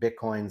of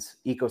Bitcoin's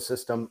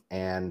ecosystem,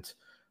 and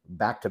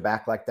back to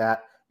back like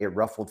that, it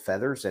ruffled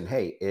feathers. And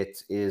hey,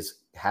 it is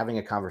having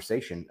a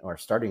conversation or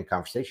starting a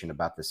conversation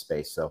about this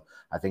space. So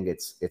I think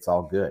it's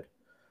all good.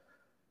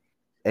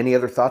 Any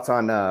other thoughts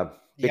on Bitcoin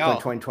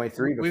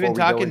 2023? We've been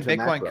talking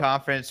Bitcoin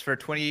conference for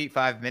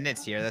 25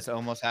 minutes here. That's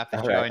almost half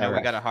the show. I know we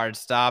got a hard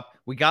stop.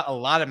 We got a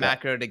lot of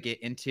macro to get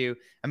into.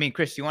 I mean,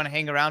 Chris, you want to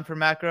hang around for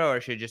macro,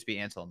 or should it just be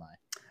Ansel and I?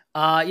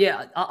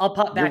 Yeah, I'll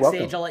pop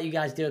backstage. I'll let you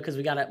guys do it because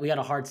we got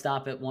a hard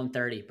stop at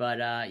 1:30. But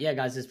yeah,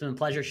 guys, it's been a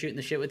pleasure shooting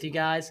the shit with you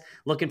guys.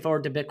 Looking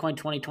forward to Bitcoin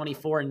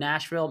 2024 in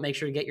Nashville. Make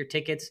sure to get your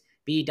tickets.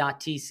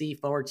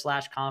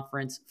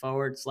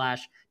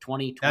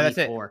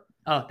 b.tc/conference/2024.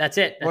 Oh, that's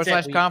it.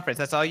 /conference.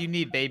 That's all you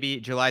need, baby.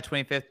 July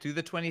 25th to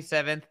the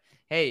 27th.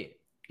 Hey,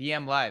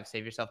 PM Live.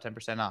 Save yourself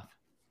 10% off.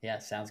 Yeah,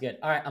 sounds good.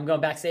 All right, I'm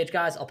going backstage,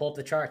 guys. I'll pull up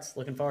the charts.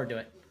 Looking forward to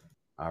it.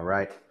 All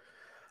right.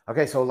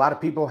 Okay, so a lot of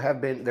people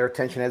their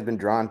attention has been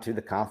drawn to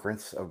the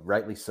conference,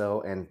 rightly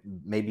so, and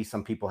maybe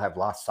some people have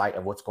lost sight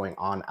of what's going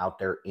on out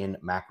there in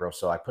macro.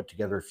 So I put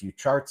together a few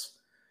charts,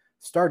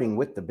 starting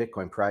with the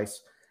Bitcoin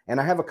price, and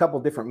I have a couple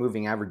different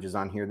moving averages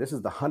on here. This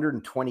is the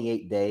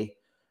 128-day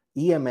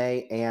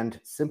EMA and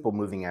simple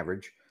moving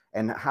average.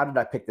 And how did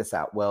I pick this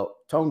out? Well,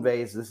 Tone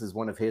Vase, this is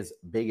one of his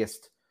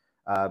biggest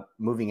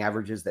moving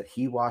averages that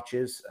he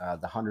watches,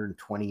 the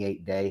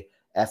 128-day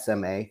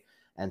SMA.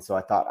 And so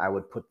I thought I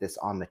would put this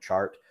on the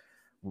chart.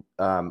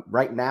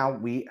 Right now,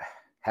 we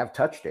have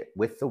touched it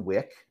with the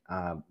wick.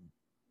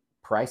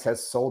 Price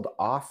has sold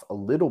off a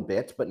little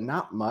bit, but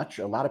not much.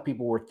 A lot of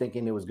people were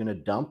thinking it was going to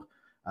dump,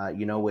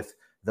 with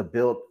the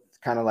build,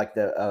 kind of like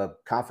the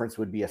conference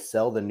would be a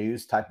sell the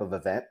news type of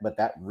event, but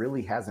that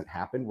really hasn't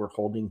happened. We're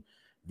holding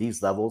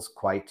these levels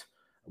quite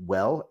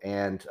well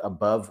and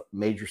above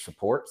major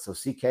support. So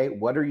CK,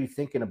 what are you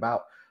thinking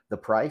about the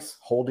price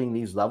holding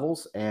these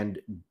levels, and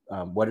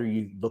what are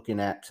you looking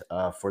at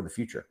for the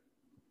future?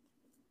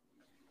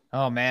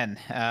 Oh man,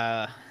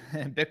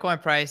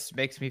 Bitcoin price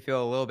makes me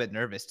feel a little bit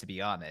nervous, to be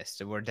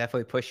honest. We're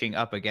definitely pushing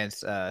up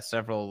against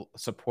several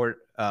support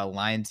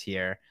lines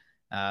here.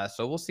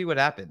 So we'll see what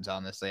happens,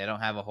 honestly. I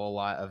don't have a whole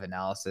lot of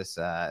analysis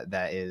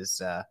that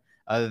is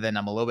other than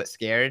I'm a little bit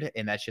scared,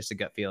 and that's just a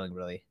gut feeling,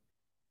 really.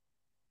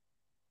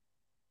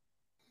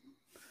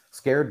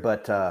 Scared,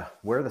 but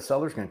where are the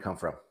sellers going to come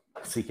from?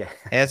 CK.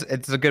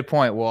 It's a good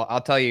point. Well,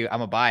 I'll tell you,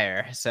 I'm a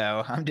buyer,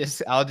 so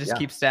I'll just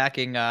keep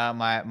stacking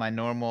my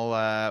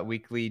normal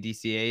weekly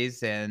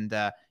DCAs, and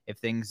if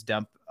things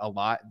dump a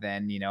lot,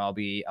 then I'll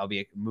be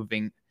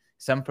moving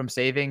some from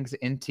savings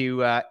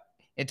into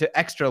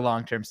extra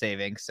long-term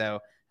savings. So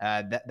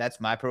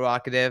that's my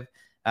prerogative.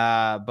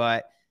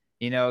 But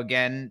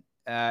again,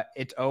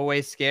 it's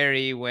always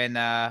scary when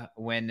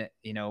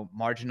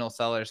marginal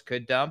sellers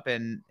could dump,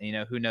 and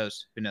who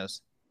knows.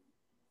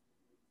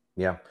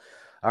 Yeah.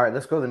 All right,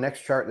 let's go to the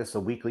next chart. This is a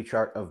weekly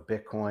chart of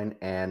Bitcoin,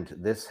 and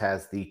this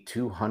has the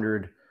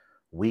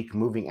 200-week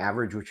moving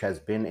average, which has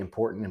been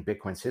important in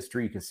Bitcoin's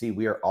history. You can see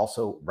we are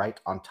also right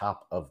on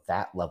top of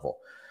that level.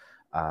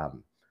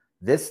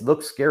 This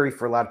looks scary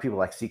for a lot of people,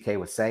 like CK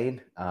was saying,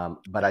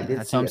 but I did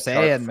That's see what I'm a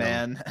saying, chart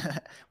man.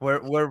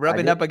 We're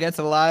rubbing up against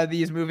a lot of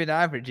these moving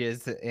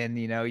averages, and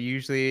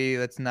usually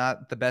that's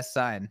not the best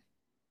sign.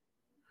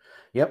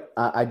 Yep,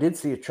 I did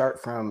see a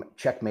chart from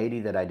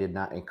Checkmatey that I did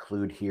not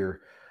include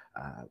here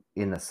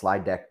in the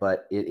slide deck,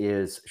 but it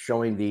is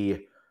showing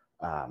the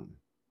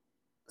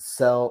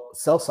sell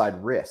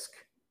side risk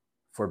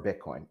for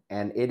Bitcoin,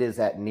 and it is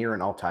at near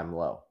an all-time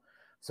low.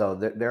 So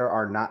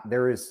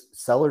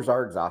sellers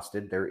are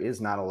exhausted. There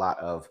is not a lot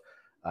of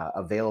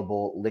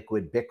available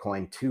liquid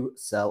Bitcoin to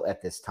sell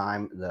at this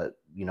time.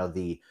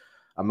 The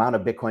amount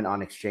of Bitcoin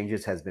on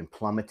exchanges has been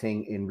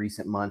plummeting in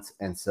recent months,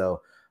 and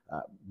so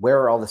where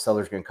are all the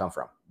sellers going to come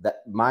from?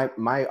 That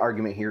my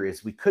argument here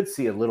is we could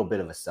see a little bit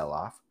of a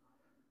sell-off,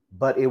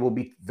 but it will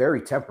be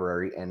very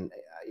temporary, and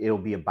it'll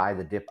be a buy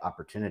the dip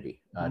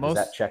opportunity. Does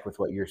that check with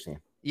what you're seeing?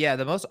 Yeah,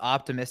 the most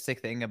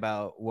optimistic thing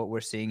about what we're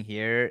seeing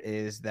here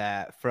is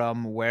that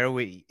from where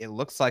it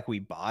looks like we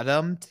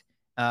bottomed,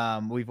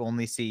 we've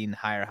only seen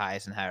higher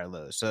highs and higher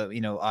lows. So,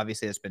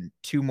 obviously it's been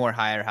 2 more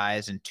higher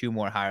highs and 2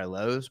 more higher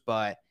lows,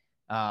 but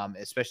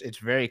especially it's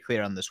very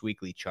clear on this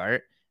weekly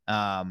chart.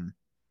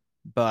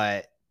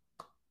 But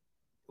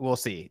we'll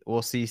see.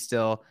 We'll see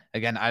still.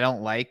 Again, I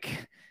don't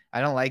like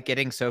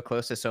getting so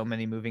close to so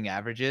many moving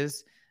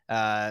averages.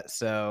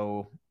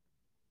 So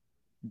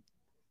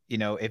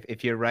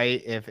if you're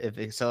right,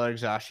 if seller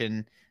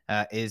exhaustion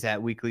is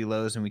at weekly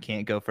lows and we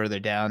can't go further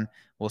down,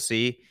 we'll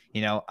see.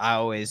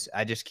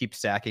 I just keep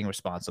stacking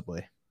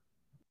responsibly.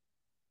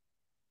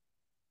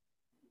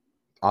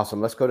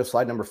 Awesome. Let's go to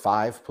slide number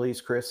 5, please,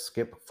 Chris.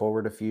 Skip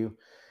forward a few.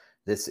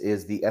 This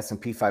is the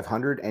S&P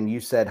 500, and you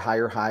said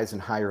higher highs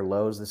and higher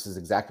lows. This is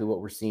exactly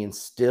what we're seeing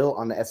still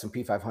on the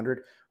S&P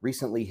 500.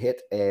 Recently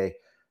hit a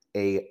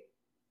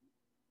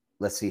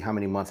let's see, how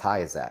many months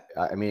high is that?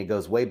 It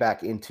goes way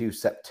back into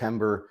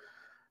September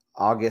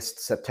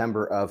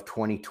of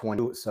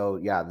 2020. So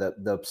yeah,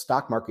 the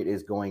stock market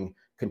is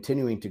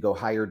continuing to go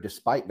higher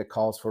despite the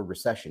calls for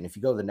recession. If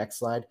you go to the next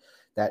slide,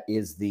 that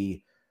is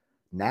the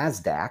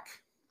NASDAQ,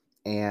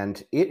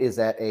 and it is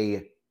at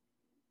a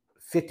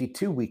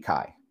 52-week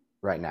high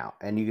right now.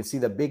 And you can see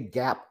the big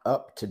gap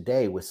up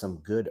today with some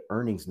good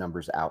earnings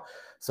numbers out.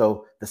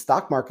 So the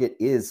stock market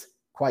is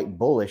quite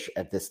bullish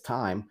at this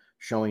time,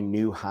 showing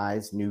new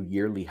highs, new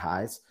yearly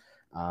highs.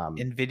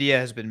 Nvidia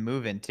has been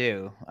moving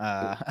too.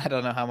 I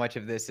don't know how much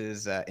of this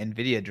is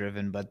Nvidia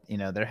driven, but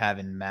they're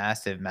having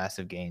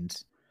massive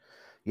gains.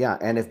 Yeah,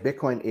 and if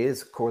Bitcoin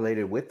is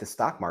correlated with the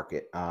stock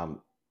market,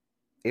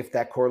 if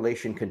that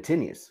correlation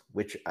continues,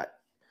 which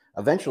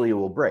eventually it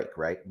will break,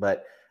 right?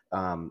 But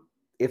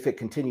if it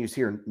continues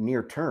here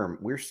near term,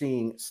 we're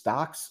seeing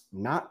stocks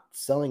not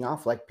selling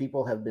off like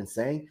people have been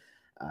saying.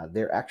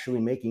 They're actually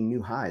making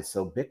new highs.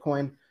 So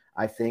Bitcoin,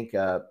 I think,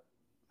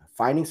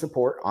 finding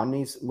support on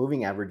these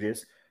moving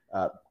averages.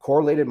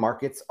 Correlated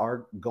markets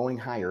are going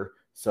higher.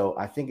 So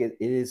I think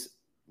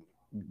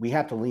we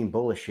have to lean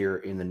bullish here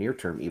in the near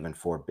term, even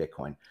for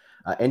Bitcoin.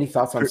 Any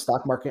thoughts on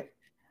stock market?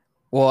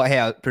 Well,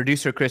 hey,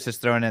 producer Chris is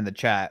throwing in the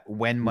chat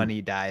 "When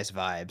Money Dies"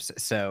 vibes.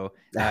 So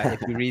if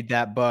you read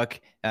that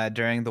book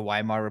during the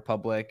Weimar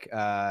Republic,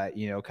 kind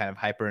of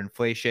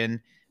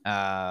hyperinflation,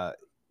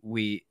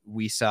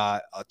 we saw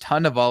a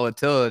ton of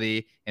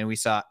volatility and we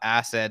saw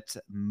assets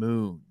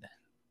moon.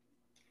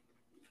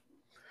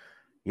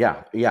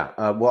 Yeah, yeah.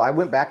 Well, I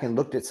went back and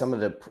looked at some of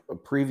the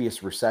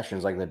previous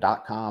recessions, like the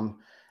dot-com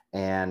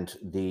and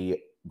the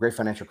Great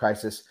Financial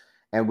Crisis,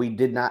 and we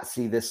did not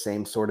see this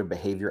same sort of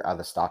behavior out of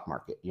the stock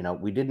market. You know,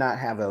 we did not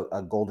have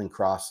a golden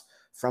cross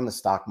from the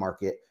stock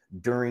market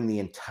during the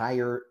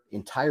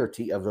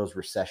entirety of those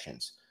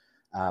recessions.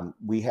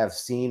 We have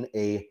seen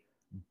a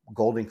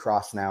golden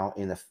cross now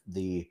in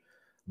the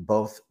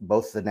both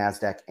the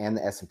Nasdaq and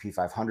the S&P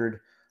 500.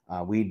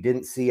 We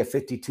didn't see a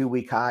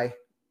 52-week high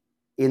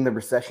in the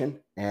recession.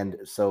 And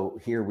so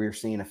here we're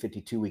seeing a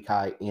 52-week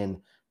high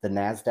in the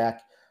NASDAQ.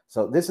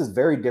 So this is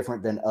very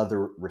different than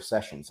other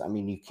recessions. I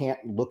mean, you can't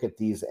look at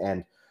these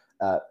and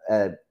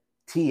a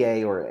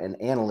TA or an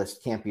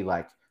analyst can't be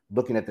like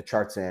looking at the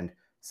charts and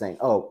saying,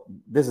 oh,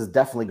 this is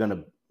definitely going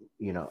to,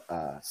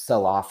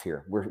 sell off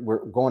here.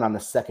 We're going on the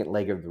second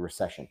leg of the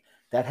recession.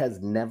 That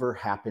has never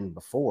happened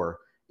before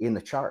in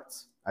the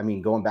charts. I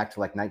mean, going back to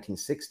like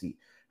 1960,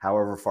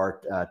 however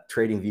far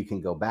TradingView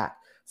can go back.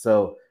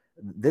 So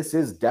this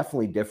is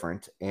definitely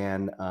different,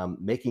 and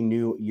making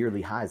new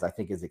yearly highs, I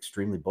think, is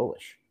extremely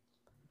bullish.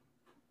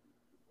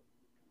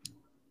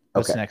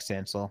 What's next,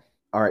 Ansel?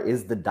 All right,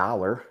 is the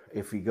dollar.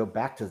 If we go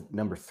back to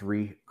number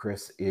 3,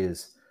 Chris,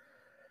 this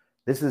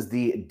is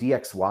the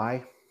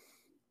DXY,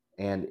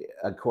 and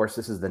of course,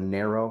 this is the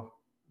narrow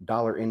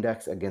dollar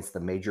index against the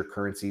major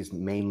currencies,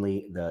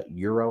 mainly the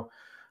euro.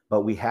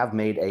 But we have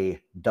made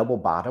a double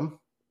bottom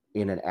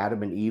in an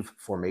Adam and Eve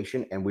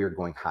formation, and we are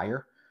going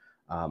higher.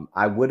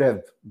 I would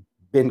have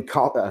been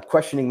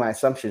questioning my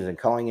assumptions and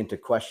calling into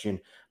question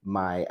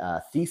my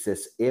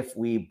thesis if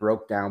we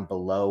broke down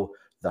below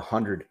the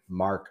 100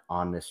 mark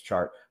on this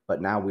chart.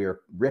 But now we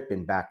are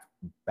ripping back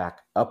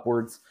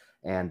upwards,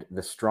 and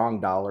the strong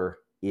dollar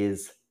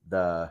is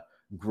the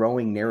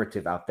growing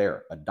narrative out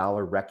there. A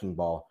dollar wrecking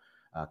ball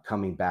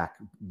coming back,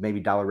 maybe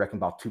dollar wrecking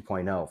ball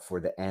 2.0 for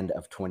the end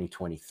of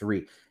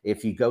 2023.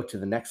 If you go to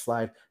the next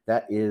slide,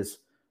 that is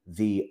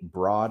the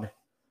broad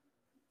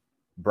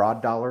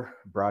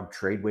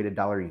trade weighted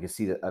dollar. You can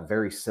see a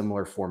very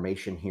similar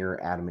formation here,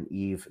 Adam and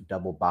Eve,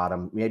 double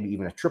bottom, maybe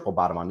even a triple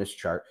bottom on this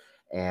chart,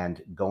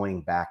 and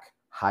going back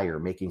higher,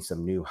 making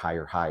some new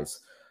higher highs.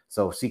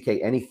 So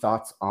CK, any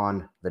thoughts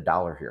on the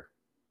dollar here?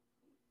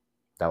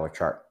 Dollar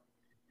chart.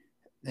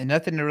 And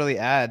nothing to really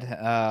add.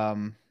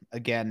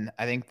 Again,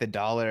 I think the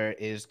dollar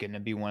is going to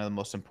be one of the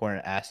most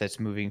important assets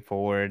moving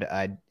forward.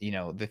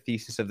 The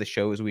thesis of the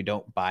show is we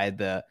don't buy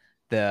the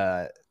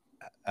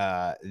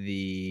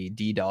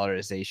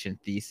de-dollarization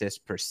thesis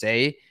per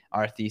se.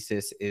 Our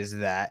thesis is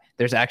that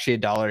there's actually a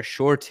dollar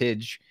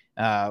shortage,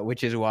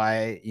 which is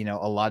why,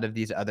 a lot of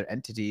these other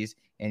entities,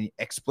 and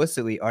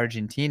explicitly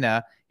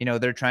Argentina,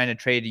 they're trying to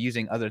trade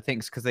using other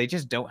things because they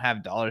just don't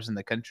have dollars in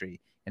the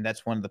country. And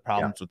that's one of the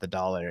problems with the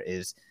dollar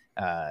is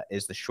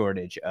the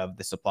shortage of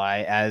the supply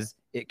as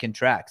it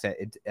contracts,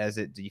 as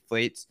it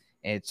deflates.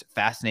 It's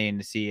fascinating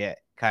to see it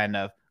kind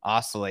of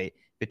oscillate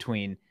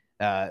between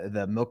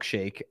the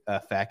milkshake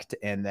effect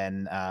and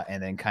then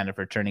kind of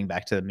returning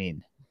back to the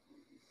mean.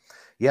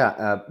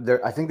 Yeah,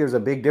 I think there's a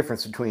big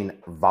difference between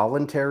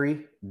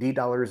voluntary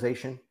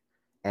de-dollarization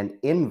and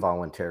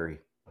involuntary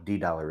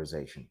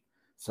de-dollarization.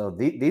 So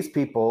these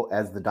people,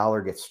 as the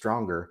dollar gets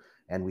stronger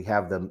and we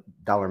have the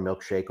dollar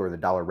milkshake or the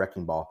dollar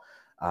wrecking ball,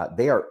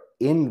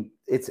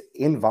 it's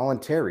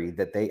involuntary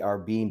that they are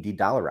being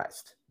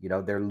de-dollarized.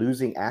 They're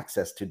losing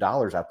access to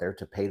dollars out there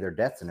to pay their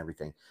debts and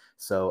everything.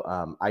 So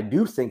I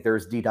do think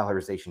there's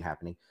de-dollarization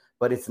happening,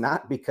 but it's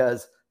not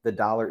because the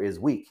dollar is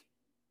weak.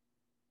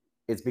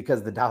 It's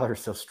because the dollar is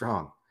so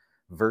strong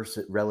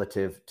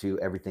relative to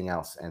everything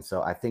else. And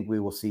so I think we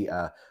will see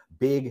a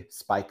big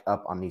spike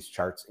up on these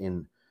charts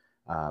in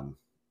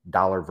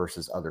dollar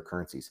versus other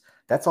currencies.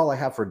 That's all I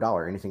have for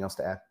dollar. Anything else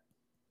to add?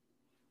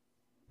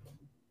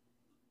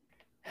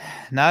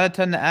 Not a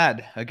ton to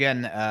add.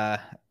 Again,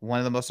 one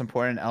of the most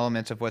important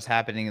elements of what's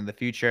happening in the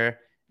future.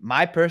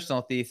 My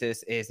personal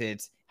thesis is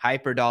it's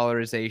hyper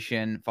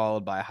dollarization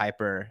followed by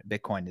hyper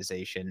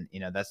Bitcoinization.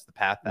 That's the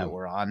path that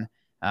we're on.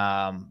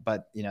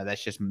 But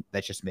that's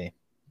just me.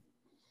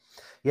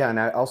 Yeah, and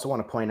I also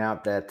want to point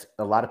out that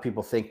a lot of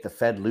people think the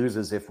Fed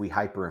loses if we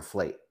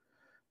hyperinflate,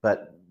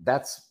 but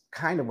that's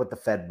kind of what the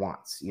Fed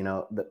wants.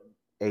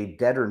 A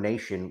debtor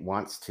nation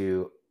wants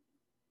to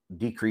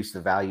decrease the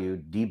value,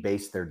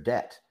 debase their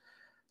debt.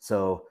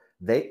 So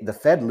the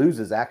Fed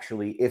loses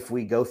actually if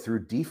we go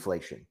through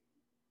deflation.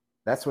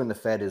 That's when the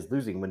Fed is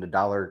losing, when the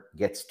dollar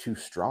gets too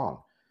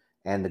strong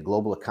and the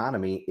global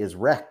economy is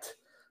wrecked.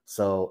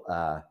 So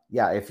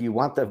if you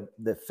want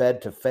the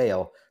Fed to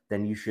fail,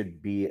 then you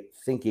should be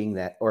thinking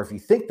that, or if you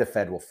think the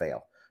Fed will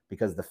fail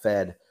because the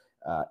Fed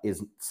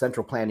is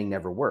central planning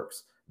never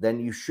works, then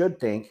you should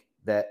think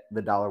that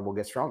the dollar will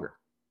get stronger.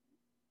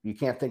 You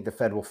can't think the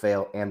Fed will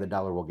fail and the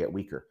dollar will get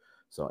weaker.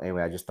 So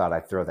anyway, I just thought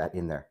I'd throw that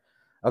in there.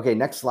 Okay,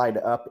 next slide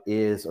up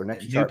is, or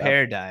next chart. New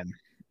paradigm.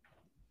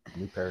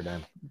 New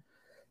paradigm.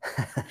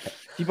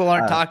 People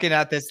aren't talking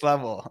at this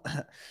level,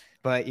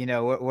 but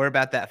we're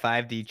about that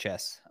 5D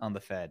chess on the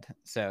Fed.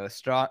 So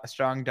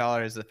strong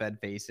dollar is the Fed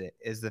face it.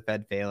 Is the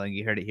Fed failing?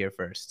 You heard it here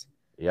first.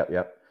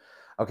 Yep.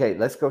 Okay,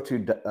 let's go to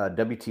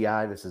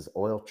WTI. This is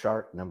oil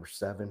chart number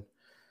 7.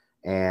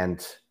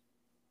 And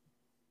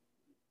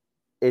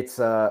it's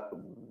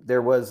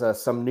there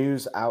was some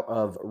news out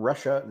of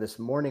Russia this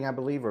morning, I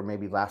believe, or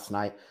maybe last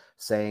night,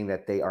 saying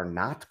that they are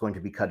not going to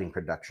be cutting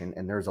production.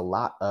 And there's a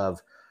lot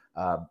of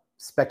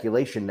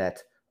speculation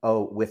that,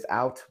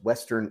 without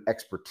Western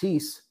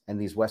expertise and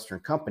these Western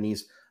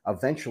companies,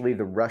 eventually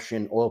the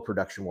Russian oil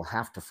production will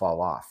have to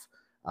fall off.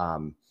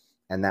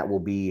 And that will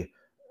be,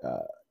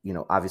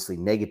 obviously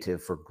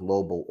negative for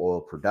global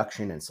oil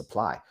production and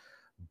supply.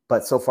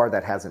 But so far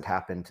that hasn't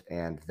happened.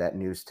 And that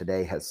news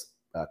today has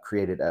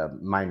created a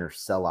minor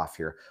sell-off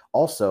here.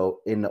 Also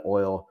in the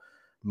oil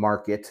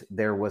market,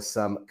 there was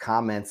some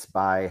comments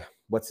by,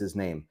 what's his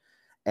name?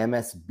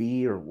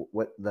 MSB, or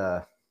what,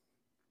 the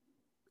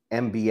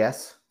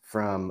MBS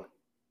from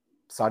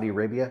Saudi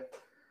Arabia,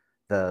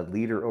 the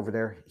leader over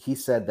there. He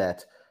said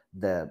that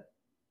the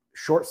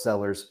short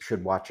sellers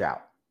should watch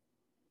out,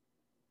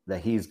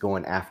 that he's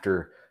going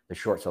after the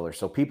short sellers.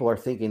 So people are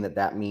thinking that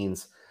that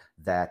means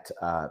that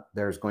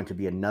there's going to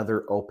be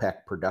another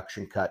OPEC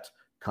production cut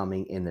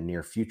coming in the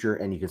near future.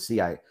 And you can see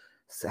I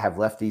have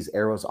left these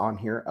arrows on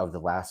here of the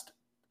last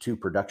 2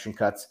 production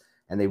cuts,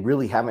 and they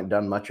really haven't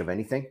done much of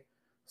anything.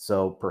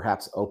 So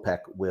perhaps OPEC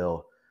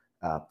will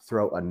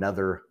throw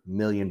another 1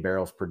 million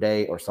barrels per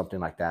day or something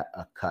like that,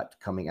 a cut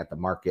coming at the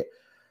market.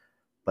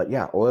 But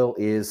yeah, oil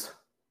is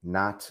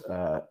not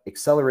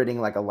accelerating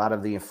like a lot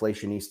of the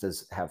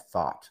inflationistas have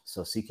thought.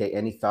 So CK,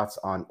 any thoughts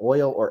on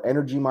oil or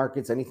energy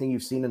markets? Anything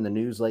you've seen in the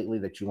news lately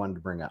that you wanted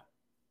to bring up?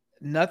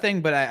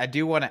 Nothing, but I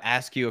do want to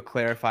ask you a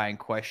clarifying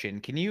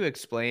question. Can you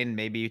explain,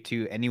 maybe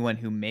to anyone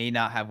who may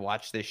not have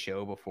watched this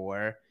show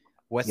before,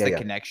 what's the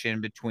connection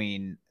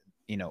between,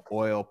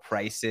 oil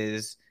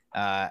prices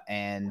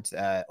and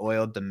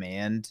oil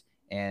demand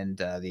and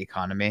the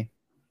economy?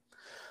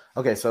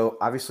 Okay, so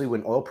obviously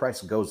when oil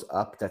price goes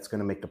up, that's going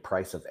to make the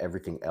price of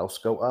everything else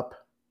go up.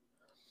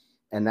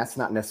 And that's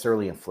not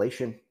necessarily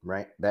inflation,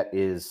 right? That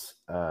is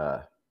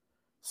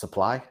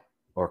supply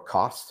or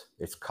cost.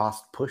 It's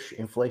cost push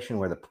inflation,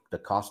 where the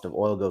cost of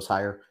oil goes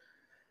higher,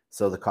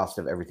 so the cost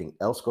of everything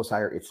else goes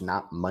higher. It's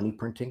not money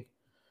printing.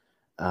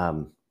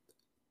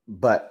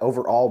 But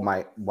overall,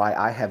 why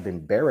I have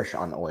been bearish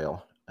on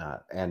oil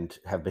and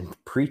have been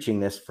preaching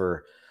this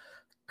for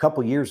a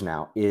couple years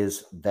now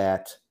is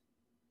that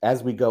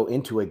as we go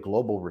into a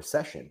global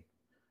recession,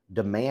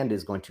 demand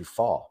is going to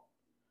fall.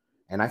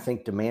 And I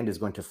think demand is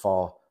going to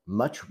fall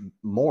much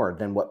more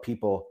than what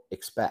people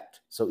expect.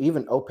 So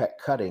even OPEC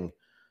cutting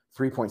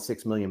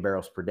 3.6 million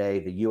barrels per day,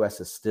 the US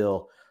is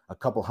still a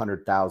couple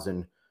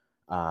 100,000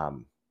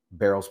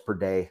 barrels per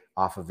day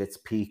off of its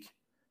peak.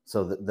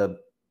 So the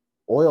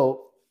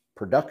oil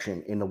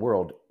production in the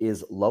world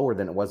is lower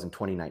than it was in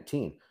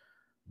 2019,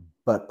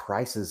 but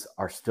prices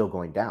are still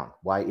going down.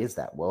 Why is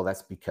that? Well,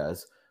 that's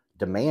because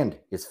demand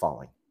is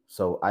falling.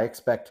 So I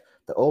expect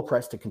the oil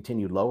price to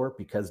continue lower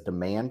because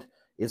demand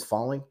is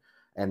falling,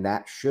 and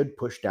that should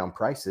push down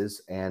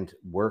prices and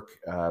work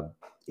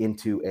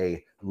into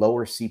a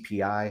lower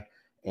CPI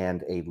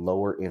and a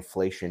lower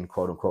inflation,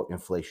 quote unquote,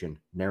 inflation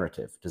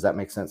narrative. Does that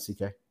make sense,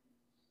 CK?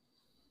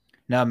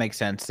 No, it makes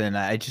sense. And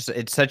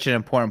it's such an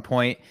important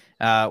point.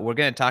 We're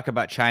going to talk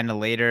about China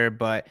later,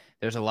 but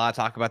there's a lot of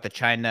talk about the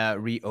China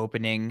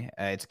reopening.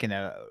 It's going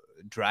to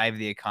drive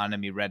the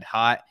economy red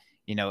hot.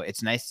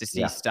 It's nice to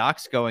see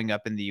stocks going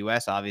up in the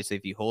US. Obviously,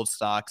 if you hold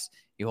stocks,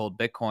 you hold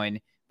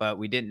Bitcoin, but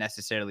we didn't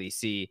necessarily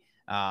see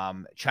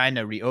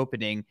China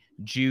reopening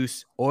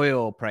juice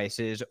oil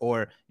prices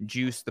or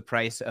juice the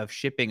price of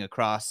shipping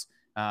across,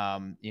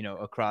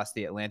 across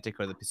the Atlantic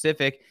or the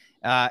Pacific.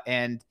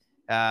 And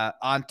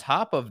on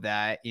top of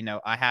that,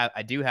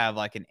 I do have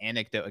like an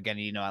anecdote. Again,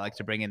 I like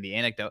to bring in the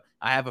anecdote.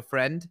 I have a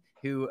friend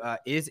who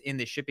is in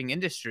the shipping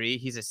industry.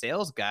 He's a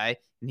sales guy,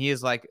 and he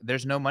is like,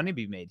 there's no money to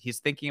be made. He's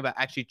thinking about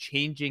actually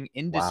changing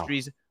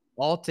industries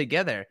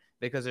altogether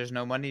because there's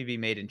no money to be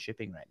made in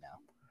shipping right now.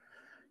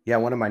 Yeah,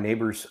 one of my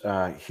neighbors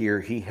here,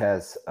 he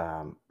has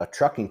a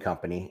trucking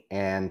company,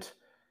 and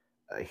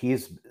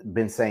he's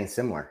been saying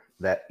similar,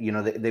 that,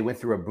 they went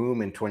through a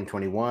boom in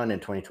 2021 and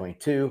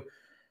 2022,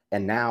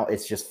 and now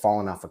it's just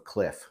fallen off a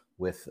cliff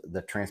with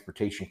the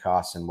transportation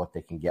costs and what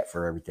they can get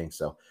for everything.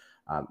 So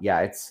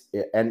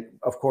and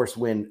of course,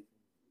 when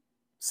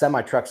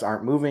semi trucks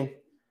aren't moving,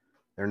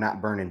 they're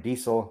not burning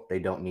diesel, they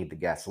don't need the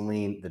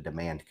gasoline, the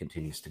demand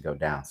continues to go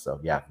down. So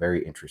yeah,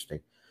 very interesting.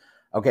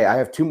 Okay, I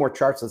have 2 more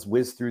charts. Let's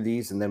whiz through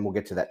these, and then we'll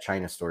get to that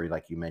China story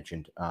like you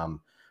mentioned.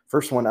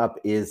 First one up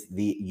is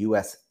the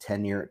U.S.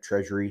 10-year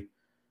Treasury.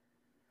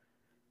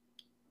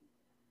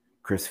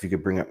 Chris, if you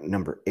could bring up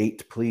number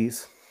 8,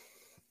 please.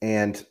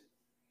 And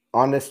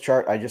on this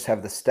chart, I just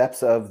have the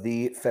steps of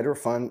the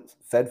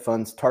Fed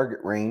funds target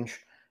range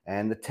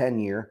and the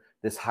 10-year.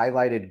 This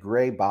highlighted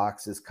gray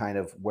box is kind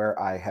of where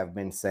I have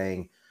been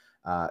saying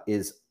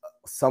is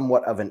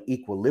somewhat of an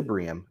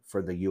equilibrium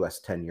for the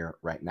U.S. 10-year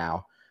right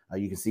now.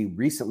 You can see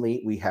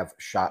recently we have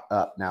shot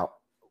up. Now,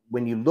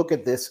 when you look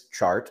at this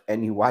chart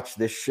and you watch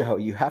this show,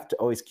 you have to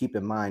always keep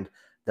in mind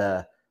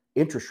the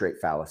interest rate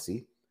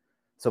fallacy.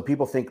 So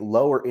people think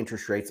lower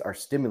interest rates are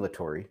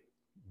stimulatory,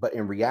 but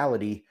in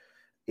reality,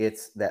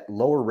 it's that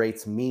lower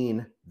rates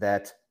mean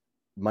that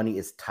money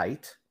is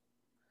tight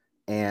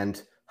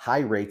and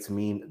high rates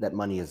mean that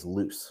money is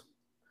loose.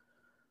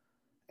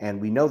 And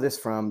we know this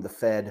from the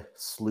Fed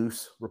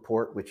SLOOS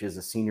report, which is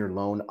a senior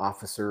loan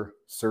officer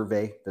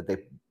survey that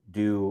they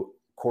do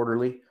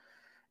quarterly.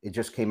 It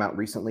just came out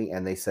recently,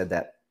 and they said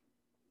that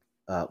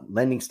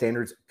lending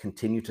standards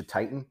continue to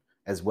tighten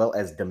as well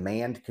as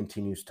demand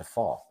continues to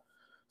fall.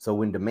 So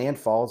when demand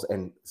falls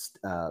and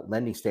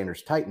lending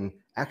standards tighten,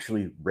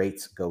 actually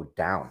rates go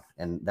down.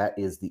 And that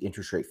is the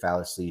interest rate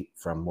fallacy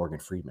from Milton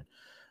Friedman.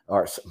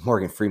 But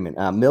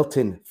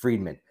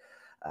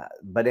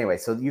anyway,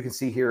 so you can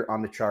see here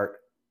on the chart,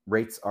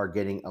 rates are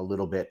getting a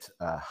little bit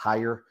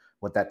higher.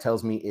 What that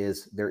tells me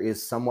is there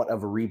is somewhat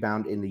of a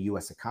rebound in the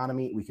U.S.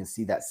 economy. We can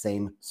see that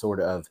same sort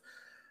of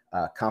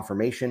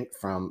confirmation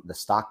from the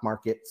stock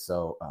market.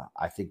 So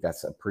I think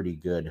that's a pretty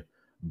good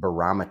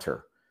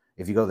barometer.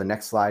 If you go to the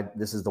next slide,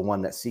 this is the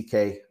one that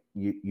CK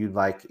you'd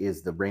like,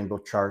 is the rainbow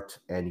chart.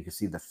 And you can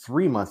see the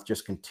 3-month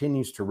just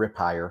continues to rip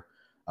higher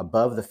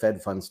above the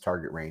Fed funds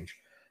target range.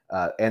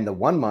 And the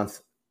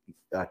 1-month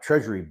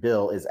Treasury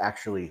bill is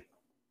actually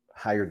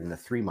higher than the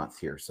 3-month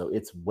here. So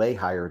it's way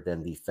higher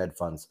than the Fed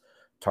funds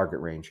target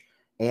range.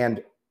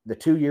 And the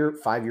 2-year,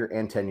 5-year,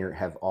 and 10-year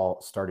have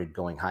all started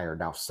going higher.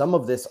 Now, some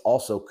of this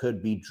also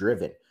could be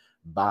driven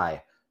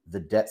by the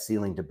debt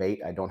ceiling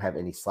debate. I don't have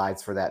any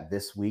slides for that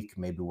this week.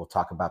 Maybe we'll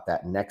talk about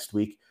that next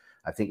week.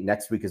 I think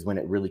next week is when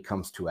it really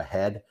comes to a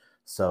head.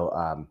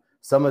 So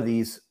some of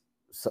these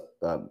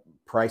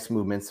price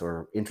movements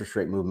or interest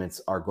rate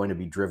movements are going to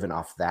be driven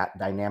off that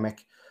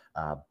dynamic.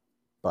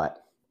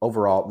 But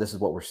overall, this is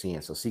what we're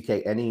seeing. So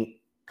CK,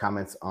 any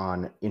comments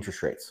on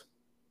interest rates?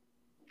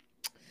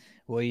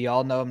 Well, you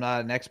all know I'm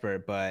not an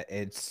expert, but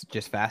it's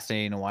just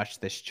fascinating to watch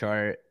this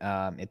chart.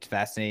 It's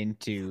fascinating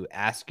to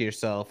ask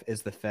yourself,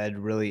 is the Fed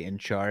really in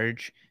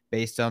charge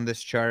based on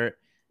this chart?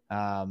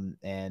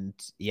 And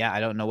yeah,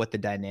 I don't know what the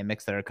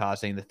dynamics that are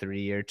causing the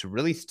 3-year to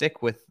really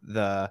stick with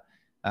their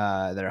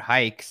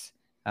hikes.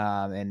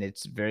 And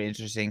it's very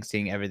interesting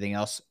seeing everything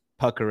else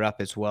pucker up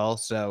as well.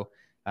 So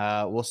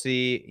we'll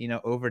see,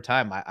 over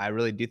time. I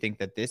really do think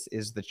that this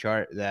is the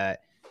chart that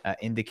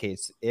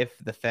indicates if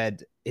the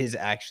Fed is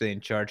actually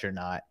in charge or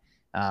not.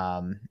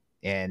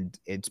 And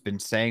it's been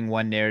saying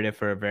one narrative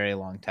for a very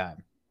long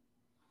time.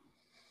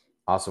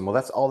 Awesome. Well,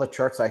 that's all the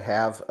charts I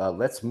have.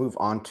 Let's move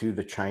on to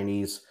the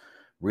Chinese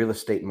real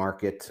estate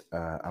market.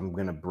 I'm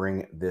going to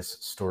bring this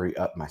story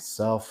up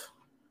myself.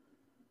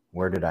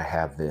 Where did I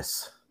have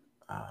this?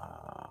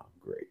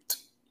 Great.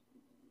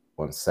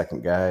 1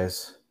 second,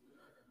 guys.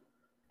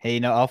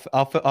 Hey,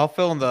 I'll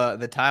fill in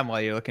the time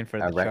while you're looking for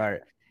the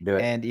chart. Do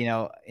it.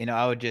 And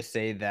I would just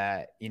say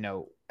that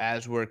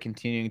as we're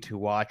continuing to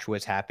watch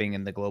what's happening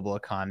in the global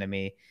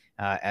economy,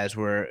 as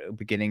we're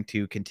beginning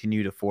to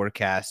continue to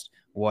forecast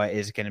what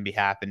is going to be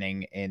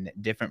happening in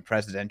different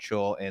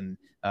presidential and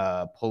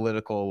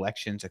political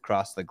elections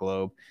across the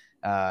globe,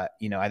 I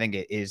think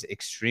it is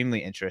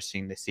extremely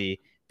interesting to see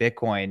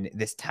Bitcoin,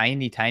 this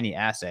tiny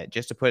asset.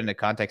 Just to put into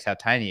context how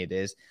tiny it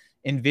is,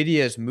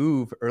 NVIDIA's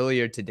move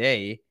earlier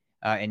today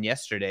and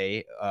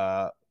yesterday,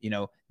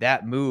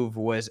 that move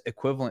was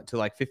equivalent to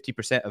like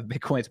 50% of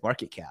Bitcoin's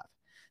market cap.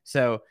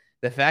 So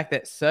the fact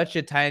that such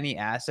a tiny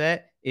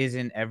asset is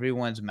in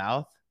everyone's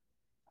mouth,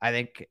 I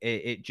think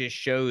it just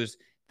shows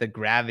the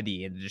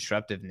gravity and the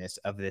disruptiveness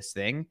of this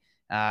thing.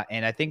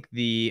 And I think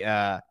we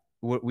are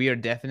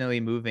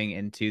definitely moving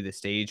into the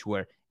stage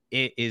where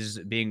it is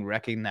being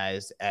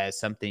recognized as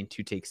something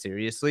to take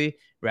seriously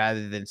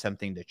rather than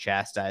something to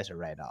chastise or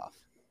write off.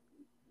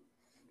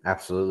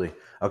 Absolutely.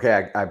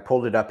 Okay, I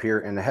pulled it up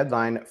here, and the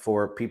headline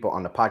for people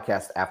on the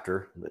podcast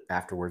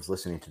afterwards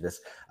listening to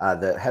this,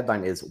 the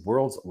headline is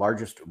 "World's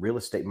Largest Real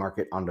Estate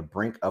Market on the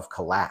Brink of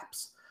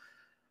Collapse."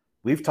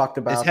 We've talked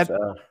about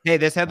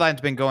this headline's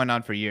been going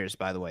on for years,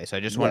 by the way. So I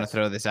just want to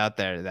throw this out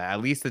there that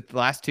at least the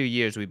last 2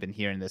 years we've been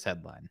hearing this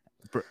headline,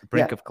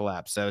 brink of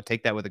collapse. So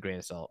take that with a grain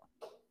of salt.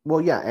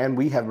 Well, yeah, and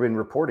we have been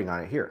reporting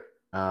on it here,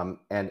 and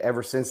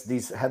ever since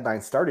these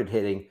headlines started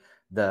hitting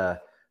the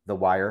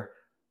wire,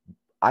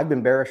 I've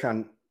been bearish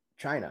on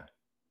China,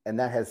 and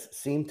that has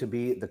seemed to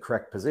be the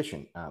correct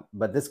position.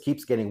 But this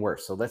keeps getting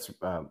worse. So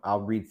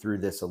I'll read through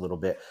this a little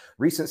bit.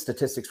 Recent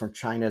statistics from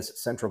China's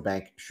central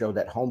bank show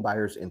that home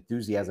buyers'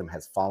 enthusiasm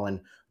has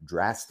fallen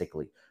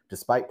drastically.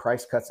 Despite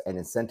price cuts and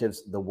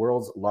incentives, the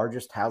world's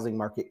largest housing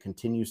market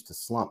continues to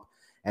slump,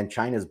 and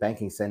China's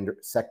banking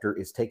sector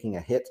is taking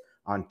a hit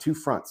on 2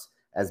 fronts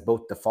as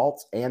both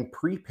defaults and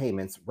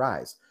prepayments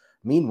rise.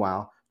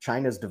 Meanwhile,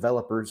 China's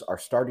developers are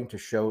starting to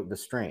show the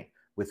strain,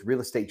 with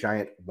real estate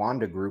giant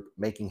Wanda Group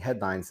making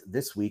headlines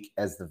this week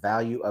as the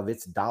value of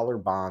its dollar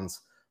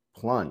bonds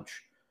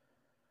plunge.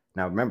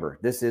 Now, remember,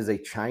 this is a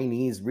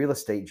Chinese real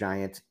estate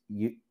giant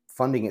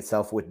funding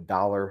itself with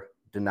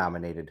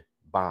dollar-denominated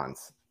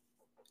bonds.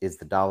 Is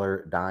the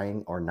dollar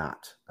dying or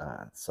not?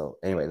 So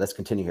anyway, let's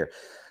continue here.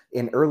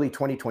 In early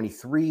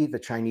 2023, the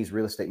Chinese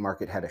real estate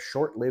market had a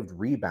short-lived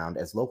rebound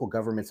as local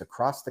governments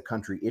across the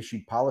country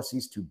issued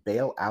policies to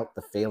bail out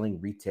the failing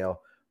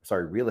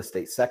real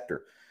estate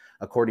sector,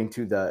 according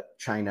to the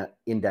China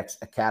Index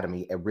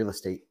Academy, a real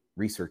estate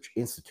research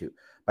institute.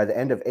 By the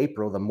end of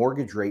April, the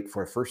mortgage rate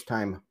for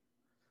first-time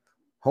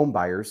home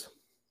buyers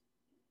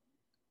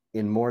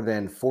in more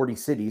than 40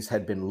 cities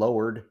had been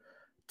lowered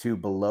to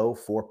below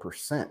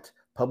 4%.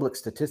 Public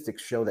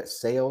statistics show that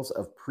sales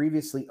of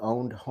previously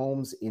owned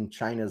homes in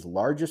China's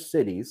largest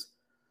cities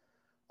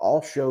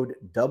all showed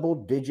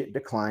double-digit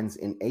declines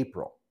in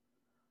April.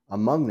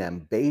 Among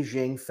them,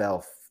 Beijing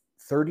fell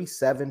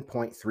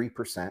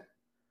 37.3%,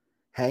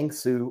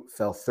 Hangzhou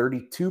fell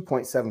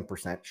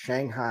 32.7%,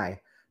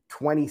 Shanghai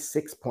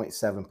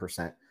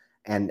 26.7%,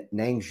 and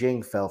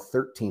Nanjing fell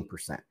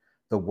 13%.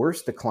 The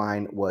worst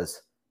decline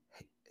was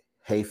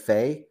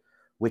Hefei,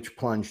 which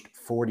plunged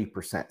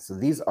 40%. So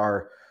these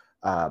are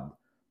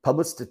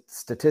public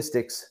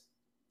statistics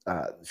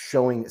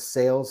showing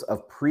sales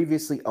of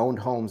previously owned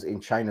homes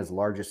in China's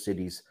largest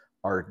cities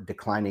are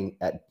declining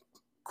at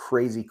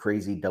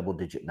crazy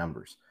double-digit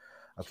numbers.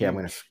 Okay,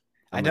 Huge.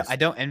 I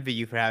don't envy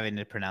you for having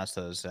to pronounce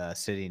those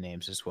city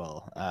names as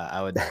well.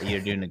 You're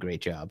doing a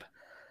great job.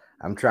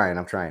 I'm trying.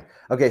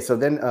 Okay, so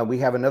then we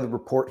have another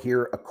report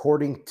here.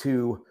 According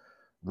to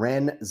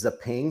Ren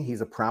Zheping, he's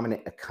a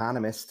prominent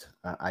economist,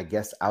 I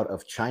guess, out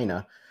of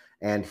China,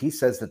 and he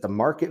says that the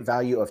market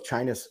value of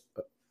China's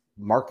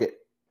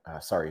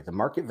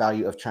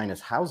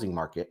housing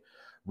market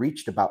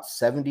reached about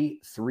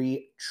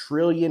 $73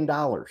 trillion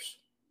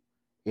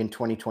in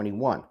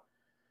 2021.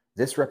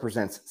 This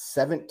represents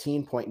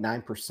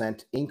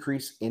 17.9%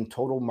 increase in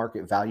total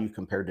market value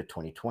compared to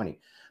 2020.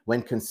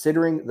 When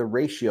considering the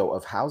ratio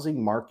of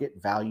housing market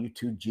value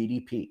to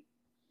GDP,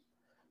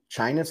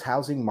 China's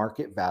housing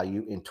market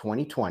value in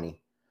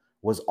 2020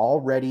 was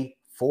already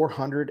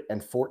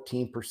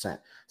 414%.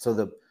 So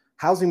the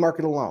housing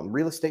market alone,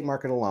 real estate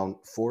market alone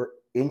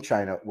in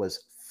China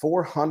was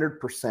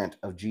 400%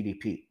 of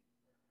GDP.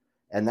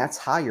 And that's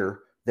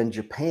higher than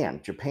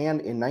Japan. Japan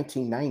in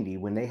 1990,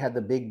 when they had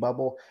the big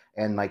bubble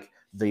and like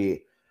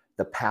the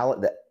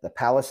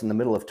palace in the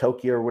middle of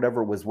Tokyo or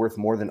whatever was worth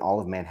more than all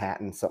of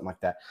Manhattan, something like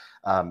that.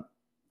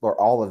 Or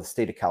all of the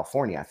state of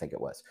California, I think it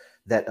was,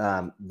 that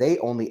they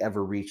only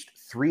ever reached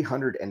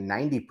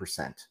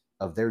 390%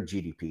 of their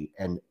GDP,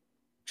 and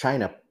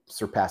China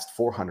surpassed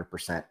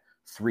 400%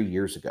 3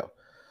 years ago.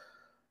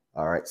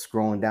 All right,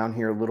 scrolling down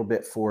here a little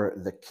bit for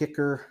the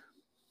kicker.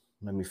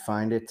 Let me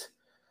find it.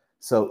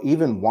 So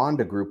even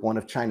Wanda Group, one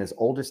of China's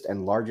oldest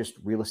and largest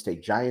real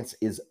estate giants,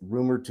 is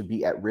rumored to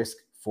be at risk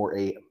for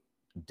a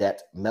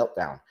debt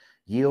meltdown.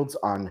 Yields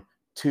on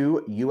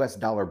 2 US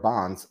dollar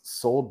bonds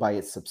sold by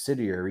its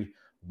subsidiary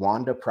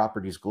Wanda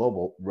Properties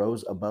Global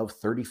rose above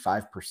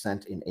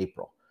 35% in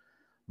April.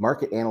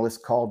 Market analysts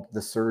called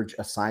the surge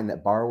a sign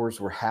that borrowers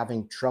were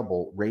having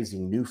trouble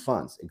raising new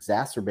funds,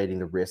 exacerbating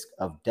the risk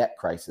of debt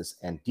crisis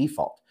and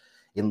default.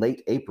 In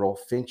late April,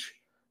 Fitch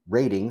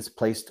Ratings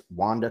placed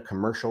Wanda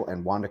Commercial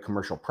and Wanda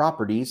Commercial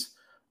Properties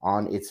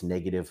on its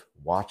negative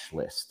watch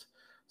list.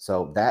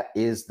 So that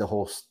is the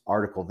whole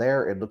article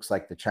there. It looks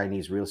like the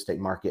Chinese real estate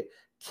market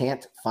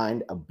can't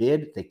find a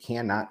bid. They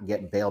cannot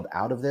get bailed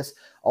out of this.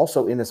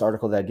 Also in this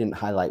article that I didn't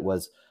highlight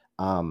was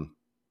the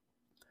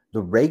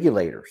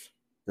regulators,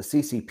 the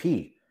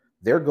CCP,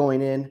 they're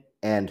going in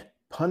and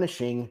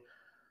punishing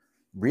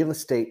real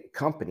estate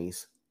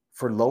companies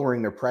for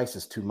lowering their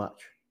prices too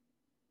much.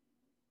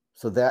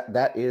 So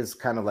that is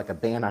kind of like a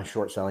ban on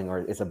short selling, or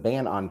it's a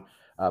ban on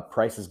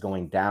prices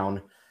going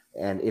down.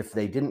 And if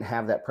they didn't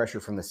have that pressure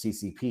from the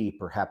CCP,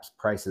 perhaps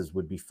prices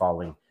would be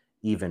falling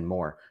even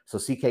more. So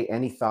CK,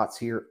 any thoughts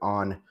here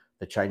on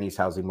the Chinese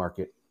housing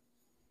market?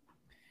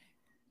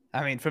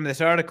 I mean, from this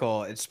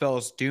article, it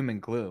spells doom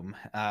and gloom.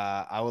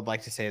 I would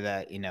like to say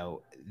that,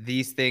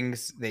 these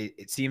things,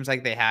 it seems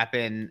like they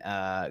happen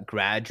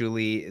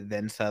gradually,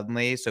 then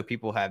suddenly. So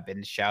people have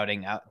been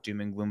shouting out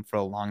doom and gloom for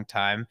a long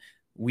time.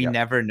 We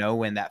never know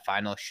when that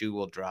final shoe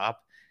will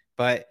drop.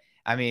 But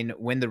I mean,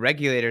 when the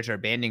regulators are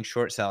banning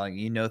short selling,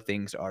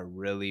 things are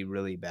really,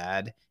 really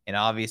bad. And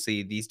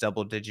obviously these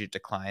double-digit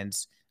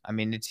declines, I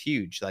mean, it's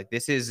huge. Like,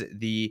 this is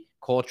the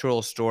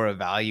cultural store of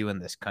value in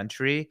this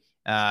country.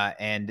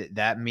 And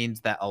that means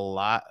that a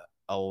lot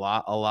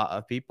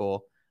of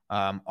people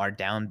are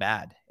down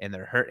bad and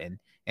they're hurting.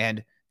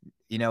 And,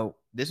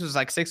 this was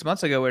like 6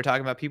 months ago. We were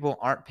talking about people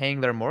aren't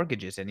paying their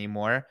mortgages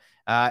anymore.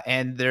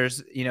 And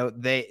there's,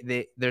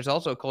 there's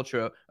also a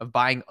culture of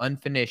buying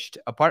unfinished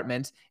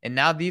apartments. And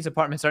now these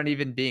apartments aren't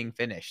even being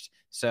finished.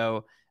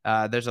 So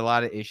there's a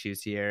lot of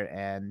issues here.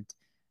 And,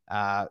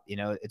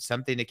 it's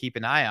something to keep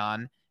an eye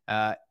on.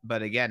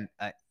 But again,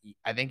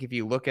 I think if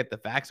you look at the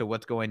facts of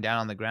what's going down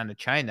on the ground in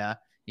China,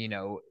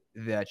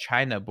 the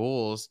China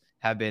bulls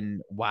have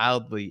been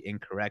wildly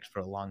incorrect for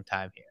a long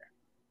time here.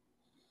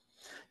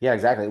 Yeah,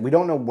 exactly. We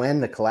don't know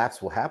when the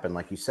collapse will happen,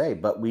 like you say,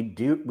 but we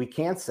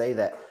can say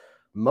that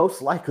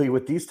most likely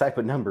with these type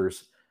of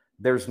numbers,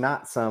 there's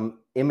not some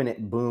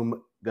imminent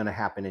boom going to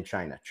happen in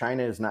China.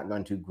 China is not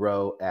going to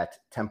grow at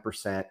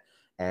 10%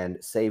 and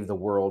save the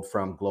world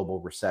from global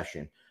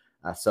recession.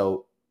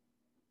 So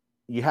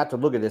you have to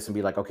look at this and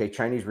be like, okay,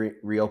 Chinese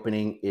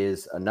reopening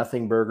is a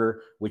nothing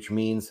burger, which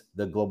means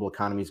the global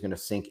economy is going to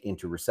sink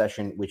into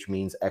recession, which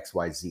means X,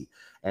 Y, Z.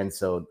 And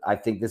so I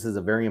think this is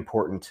a very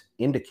important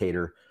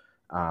indicator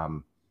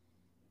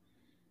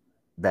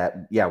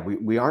that, yeah,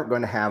 we aren't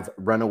going to have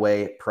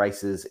runaway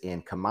prices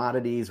in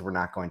commodities. We're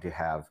not going to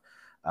have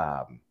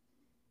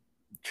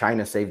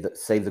China save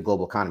the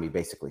global economy,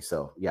 basically.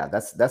 So yeah,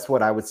 that's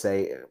what I would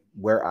say.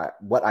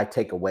 What I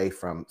take away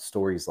from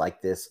stories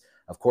like this.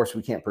 Of course,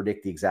 we can't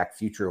predict the exact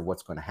future of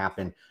what's going to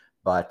happen,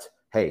 but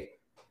hey,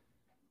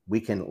 we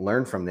can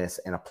learn from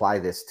this and apply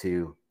this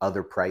to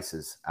other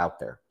prices out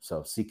there.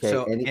 So CK,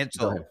 So go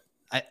Ansel,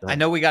 ahead. I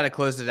know we got to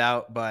close it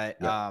out, but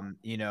Yep.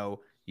 you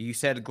know, you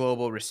said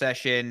global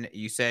recession.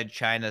 You said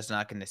China's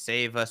not going to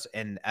save us,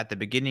 and at the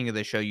beginning of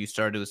the show, you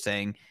started with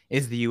saying,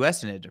 "Is the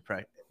U.S. in a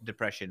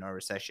depression or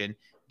recession?"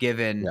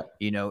 Given Yep.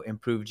 you know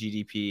improved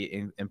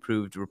GDP,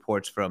 improved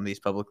reports from these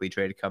publicly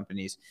traded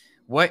companies.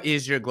 What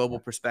is your global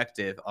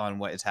perspective on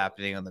what is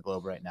happening on the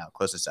globe right now?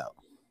 Close us out.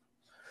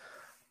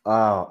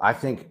 I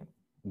think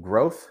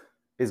growth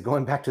is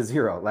going back to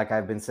zero. Like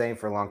I've been saying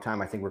for a long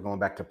time, I think we're going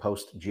back to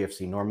post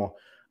GFC normal.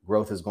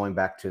 Growth is going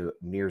back to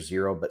near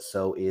zero, but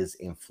so is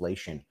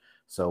inflation.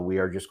 So we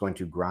are just going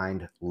to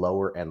grind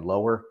lower and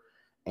lower,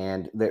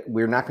 and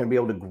we're not going to be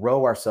able to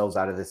grow ourselves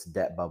out of this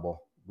debt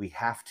bubble. We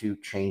have to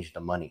change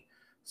the money.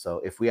 So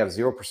if we have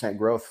 0%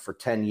 growth for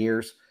 10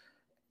 years,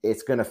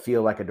 it's going to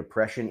feel like a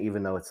depression,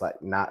 even though it's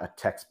like not a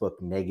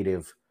textbook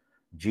negative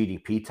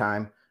GDP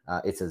time.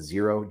 It's a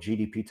zero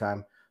GDP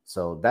time.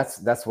 So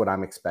that's what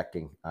I'm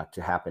expecting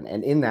to happen.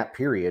 And in that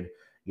period,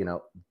 you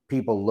know,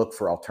 people look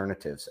for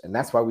alternatives. And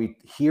that's why we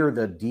hear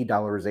the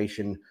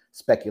de-dollarization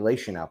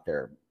speculation out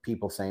there.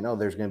 People saying, oh,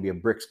 there's going to be a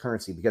BRICS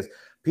currency, because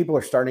people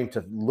are starting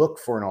to look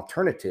for an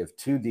alternative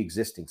to the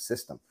existing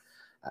system.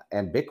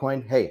 And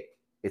Bitcoin, hey,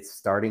 it's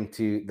starting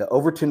to, the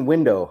Overton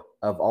window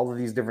of all of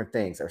these different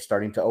things are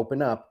starting to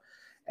open up,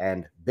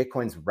 and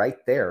Bitcoin's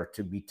right there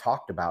to be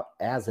talked about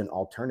as an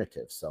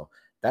alternative. So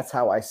that's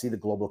how I see the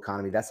global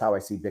economy. That's how I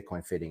see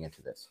Bitcoin fitting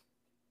into this.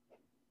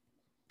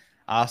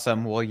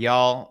 Awesome. Well,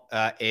 y'all,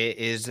 it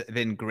has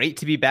been great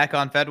to be back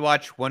on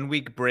FedWatch. 1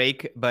 week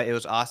break, but it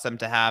was awesome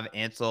to have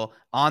Ansel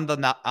on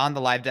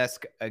the live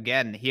desk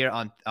again here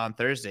on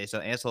Thursday. So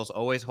Ansel's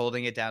always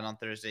holding it down on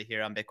Thursday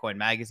here on Bitcoin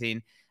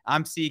Magazine.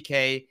 I'm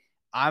CK.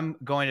 I'm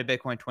going to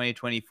Bitcoin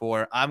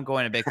 2024. I'm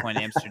going to Bitcoin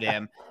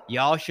Amsterdam.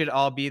 Y'all should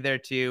all be there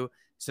too.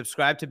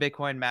 Subscribe to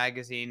Bitcoin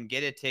Magazine.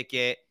 Get a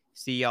ticket.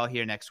 See y'all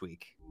here next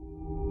week.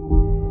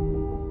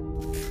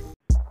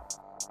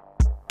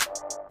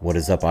 What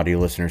is up, audio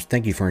listeners?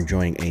 Thank you for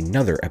enjoying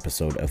another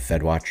episode of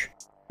FedWatch.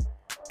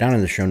 Down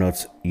in the show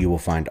notes, you will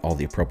find all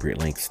the appropriate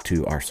links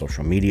to our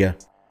social media,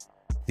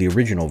 the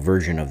original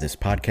version of this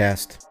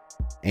podcast,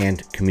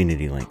 and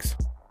community links.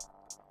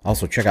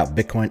 Also, check out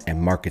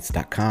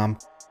bitcoinandmarkets.com,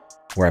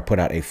 where I put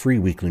out a free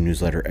weekly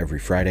newsletter every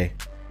Friday.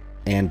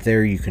 And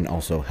there you can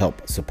also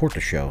help support the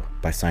show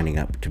by signing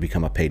up to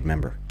become a paid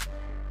member.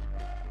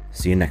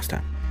 See you next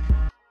time.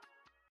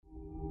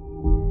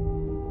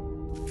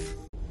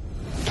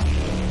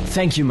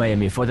 Thank you,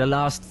 Miami, for the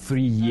last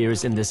 3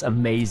 years in this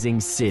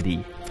amazing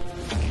city.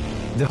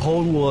 The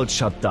whole world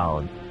shut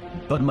down,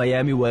 but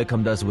Miami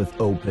welcomed us with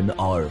open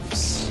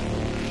arms.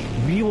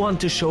 We want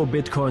to show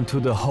Bitcoin to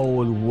the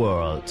whole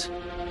world.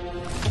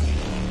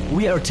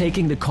 We are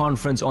taking the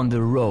conference on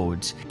the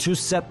road to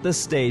set the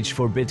stage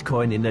for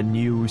Bitcoin in a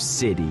new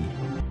city.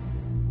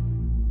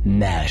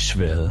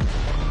 Nashville.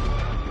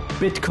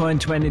 Bitcoin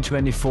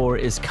 2024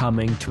 is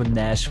coming to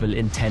Nashville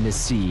in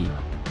Tennessee,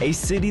 a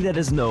city that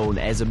is known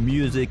as a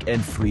music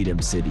and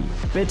freedom city.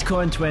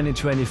 Bitcoin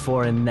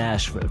 2024 in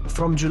Nashville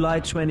from July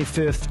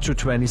 25th to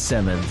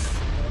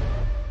 27th.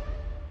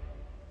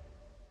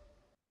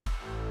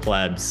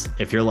 Plebs,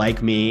 if you're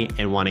like me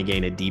and want to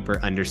gain a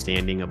deeper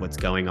understanding of what's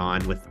going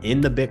on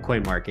within the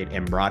Bitcoin market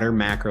and broader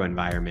macro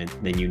environment,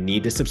 then you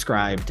need to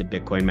subscribe to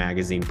Bitcoin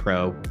Magazine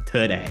Pro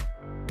today.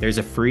 There's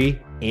a free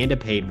and a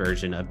paid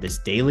version of this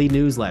daily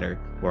newsletter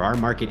where our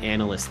market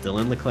analysts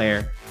Dylan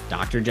LeClaire,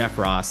 Dr. Jeff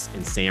Ross,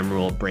 and Sam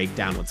Rule break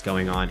down what's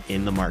going on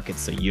in the market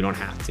so you don't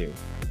have to.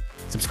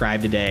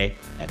 Subscribe today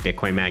at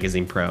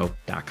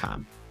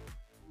bitcoinmagazinepro.com.